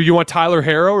 Do you want Tyler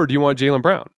Herro or do you want Jaylen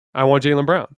Brown? I want Jaylen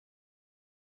Brown.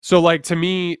 So, like, to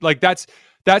me, like, that's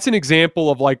an example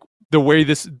of like the way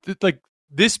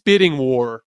this bidding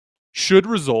war should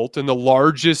result in the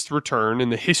largest return in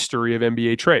the history of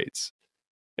NBA trades.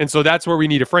 And so that's where we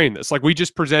need to frame this. Like, we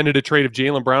just presented a trade of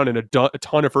Jaylen Brown and a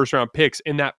ton of first round picks,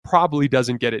 and that probably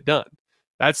doesn't get it done.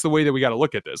 That's the way that we got to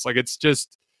look at this. Like, it's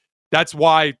just, that's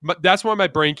why my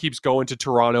brain keeps going to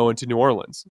Toronto and to New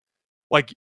Orleans.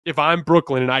 Like, if I'm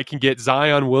Brooklyn and I can get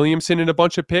Zion Williamson in a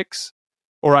bunch of picks,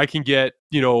 or I can get,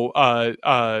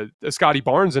 Scotty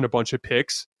Barnes in a bunch of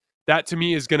picks, that to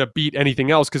me is going to beat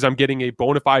anything else, because I'm getting a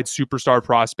bona fide superstar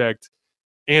prospect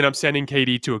and I'm sending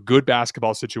KD to a good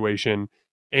basketball situation.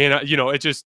 And,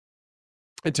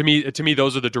 to me,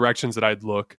 those are the directions that I'd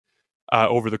look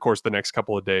over the course of the next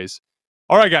couple of days.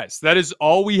 All right, guys, that is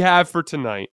all we have for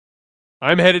tonight.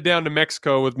 I'm headed down to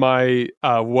Mexico with my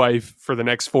wife for the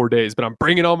next 4 days, but I'm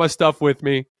bringing all my stuff with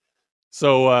me.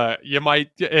 So you might,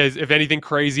 if anything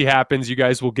crazy happens, you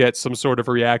guys will get some sort of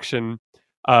reaction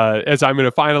as I'm going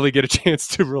to finally get a chance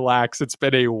to relax. It's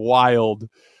been a wild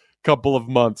couple of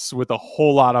months with a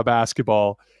whole lot of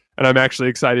basketball, and I'm actually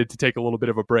excited to take a little bit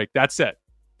of a break. That said,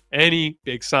 any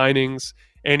big signings,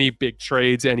 any big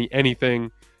trades,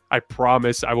 anything, I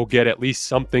promise I will get at least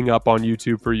something up on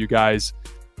YouTube for you guys.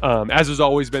 As has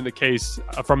always been the case,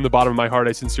 from the bottom of my heart,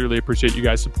 I sincerely appreciate you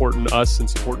guys supporting us and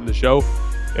supporting the show.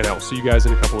 And I will see you guys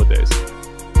in a couple of days.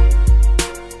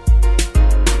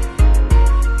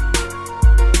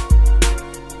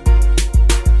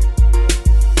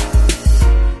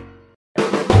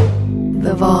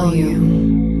 The volume.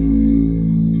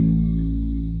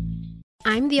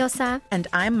 I'm Diosa. And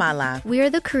I'm Mala. We are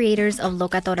the creators of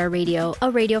Locatora Radio,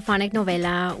 a radiophonic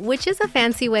novela, which is a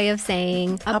fancy way of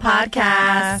saying a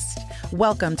podcast.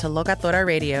 Welcome to Locatora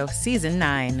Radio Season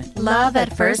 9. Love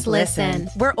at first listen.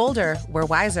 We're older, we're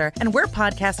wiser, and we're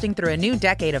podcasting through a new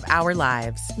decade of our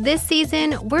lives. This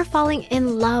season, we're falling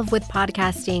in love with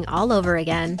podcasting all over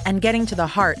again. And getting to the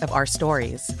heart of our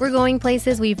stories. We're going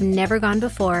places we've never gone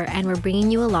before, and we're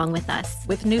bringing you along with us.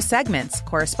 With new segments,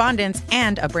 correspondence,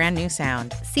 and a brand new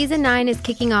sound. Season 9 is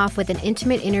kicking off with an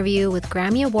intimate interview with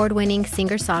Grammy Award-winning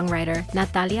singer-songwriter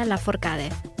Natalia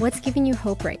Lafourcade. What's giving you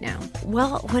hope right now?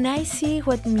 Well, when I see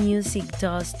what music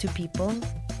does to people,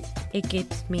 it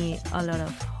gives me a lot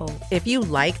of hope. If you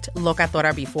liked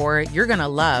Locatora before, you're going to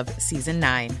love Season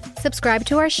 9. Subscribe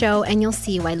to our show and you'll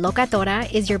see why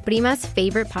Locatora is your prima's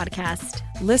favorite podcast.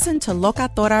 Listen to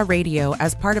Locatora Radio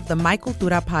as part of the My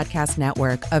Cultura Podcast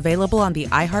Network, available on the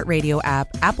iHeartRadio app,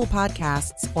 Apple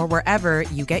Podcasts, or wherever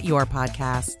you get your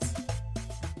podcasts.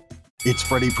 It's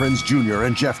Freddie Prinze Jr.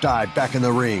 and Jeff Dye back in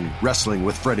the ring. Wrestling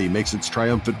with Freddie makes its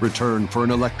triumphant return for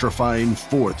an electrifying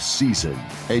 4th season.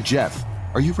 Hey, Jeff,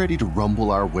 Are you ready to rumble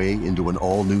our way into an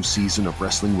all-new season of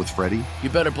Wrestling with Freddie? You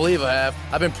better believe I have.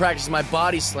 I've been practicing my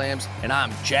body slams, and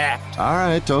I'm jacked. All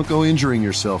right, don't go injuring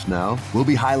yourself now. We'll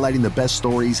be highlighting the best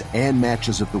stories and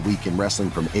matches of the week in wrestling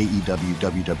from AEW,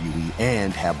 WWE,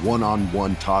 and have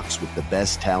one-on-one talks with the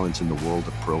best talents in the world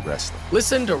of pro wrestling.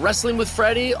 Listen to Wrestling with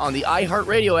Freddie on the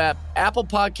iHeartRadio app, Apple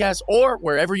Podcasts, or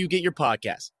wherever you get your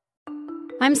podcasts.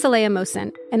 I'm Saleha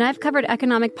Mohsen, and I've covered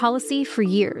economic policy for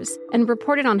years and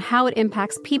reported on how it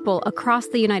impacts people across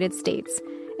the United States.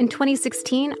 In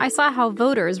 2016, I saw how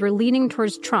voters were leaning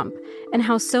towards Trump and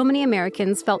how so many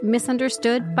Americans felt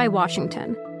misunderstood by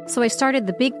Washington. So I started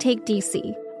The Big Take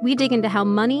DC. We dig into how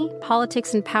money,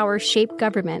 politics, and power shape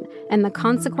government and the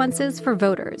consequences for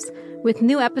voters. With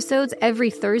new episodes every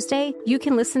Thursday, you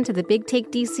can listen to The Big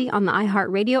Take DC on the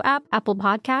iHeartRadio app, Apple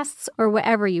Podcasts, or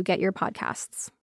wherever you get your podcasts.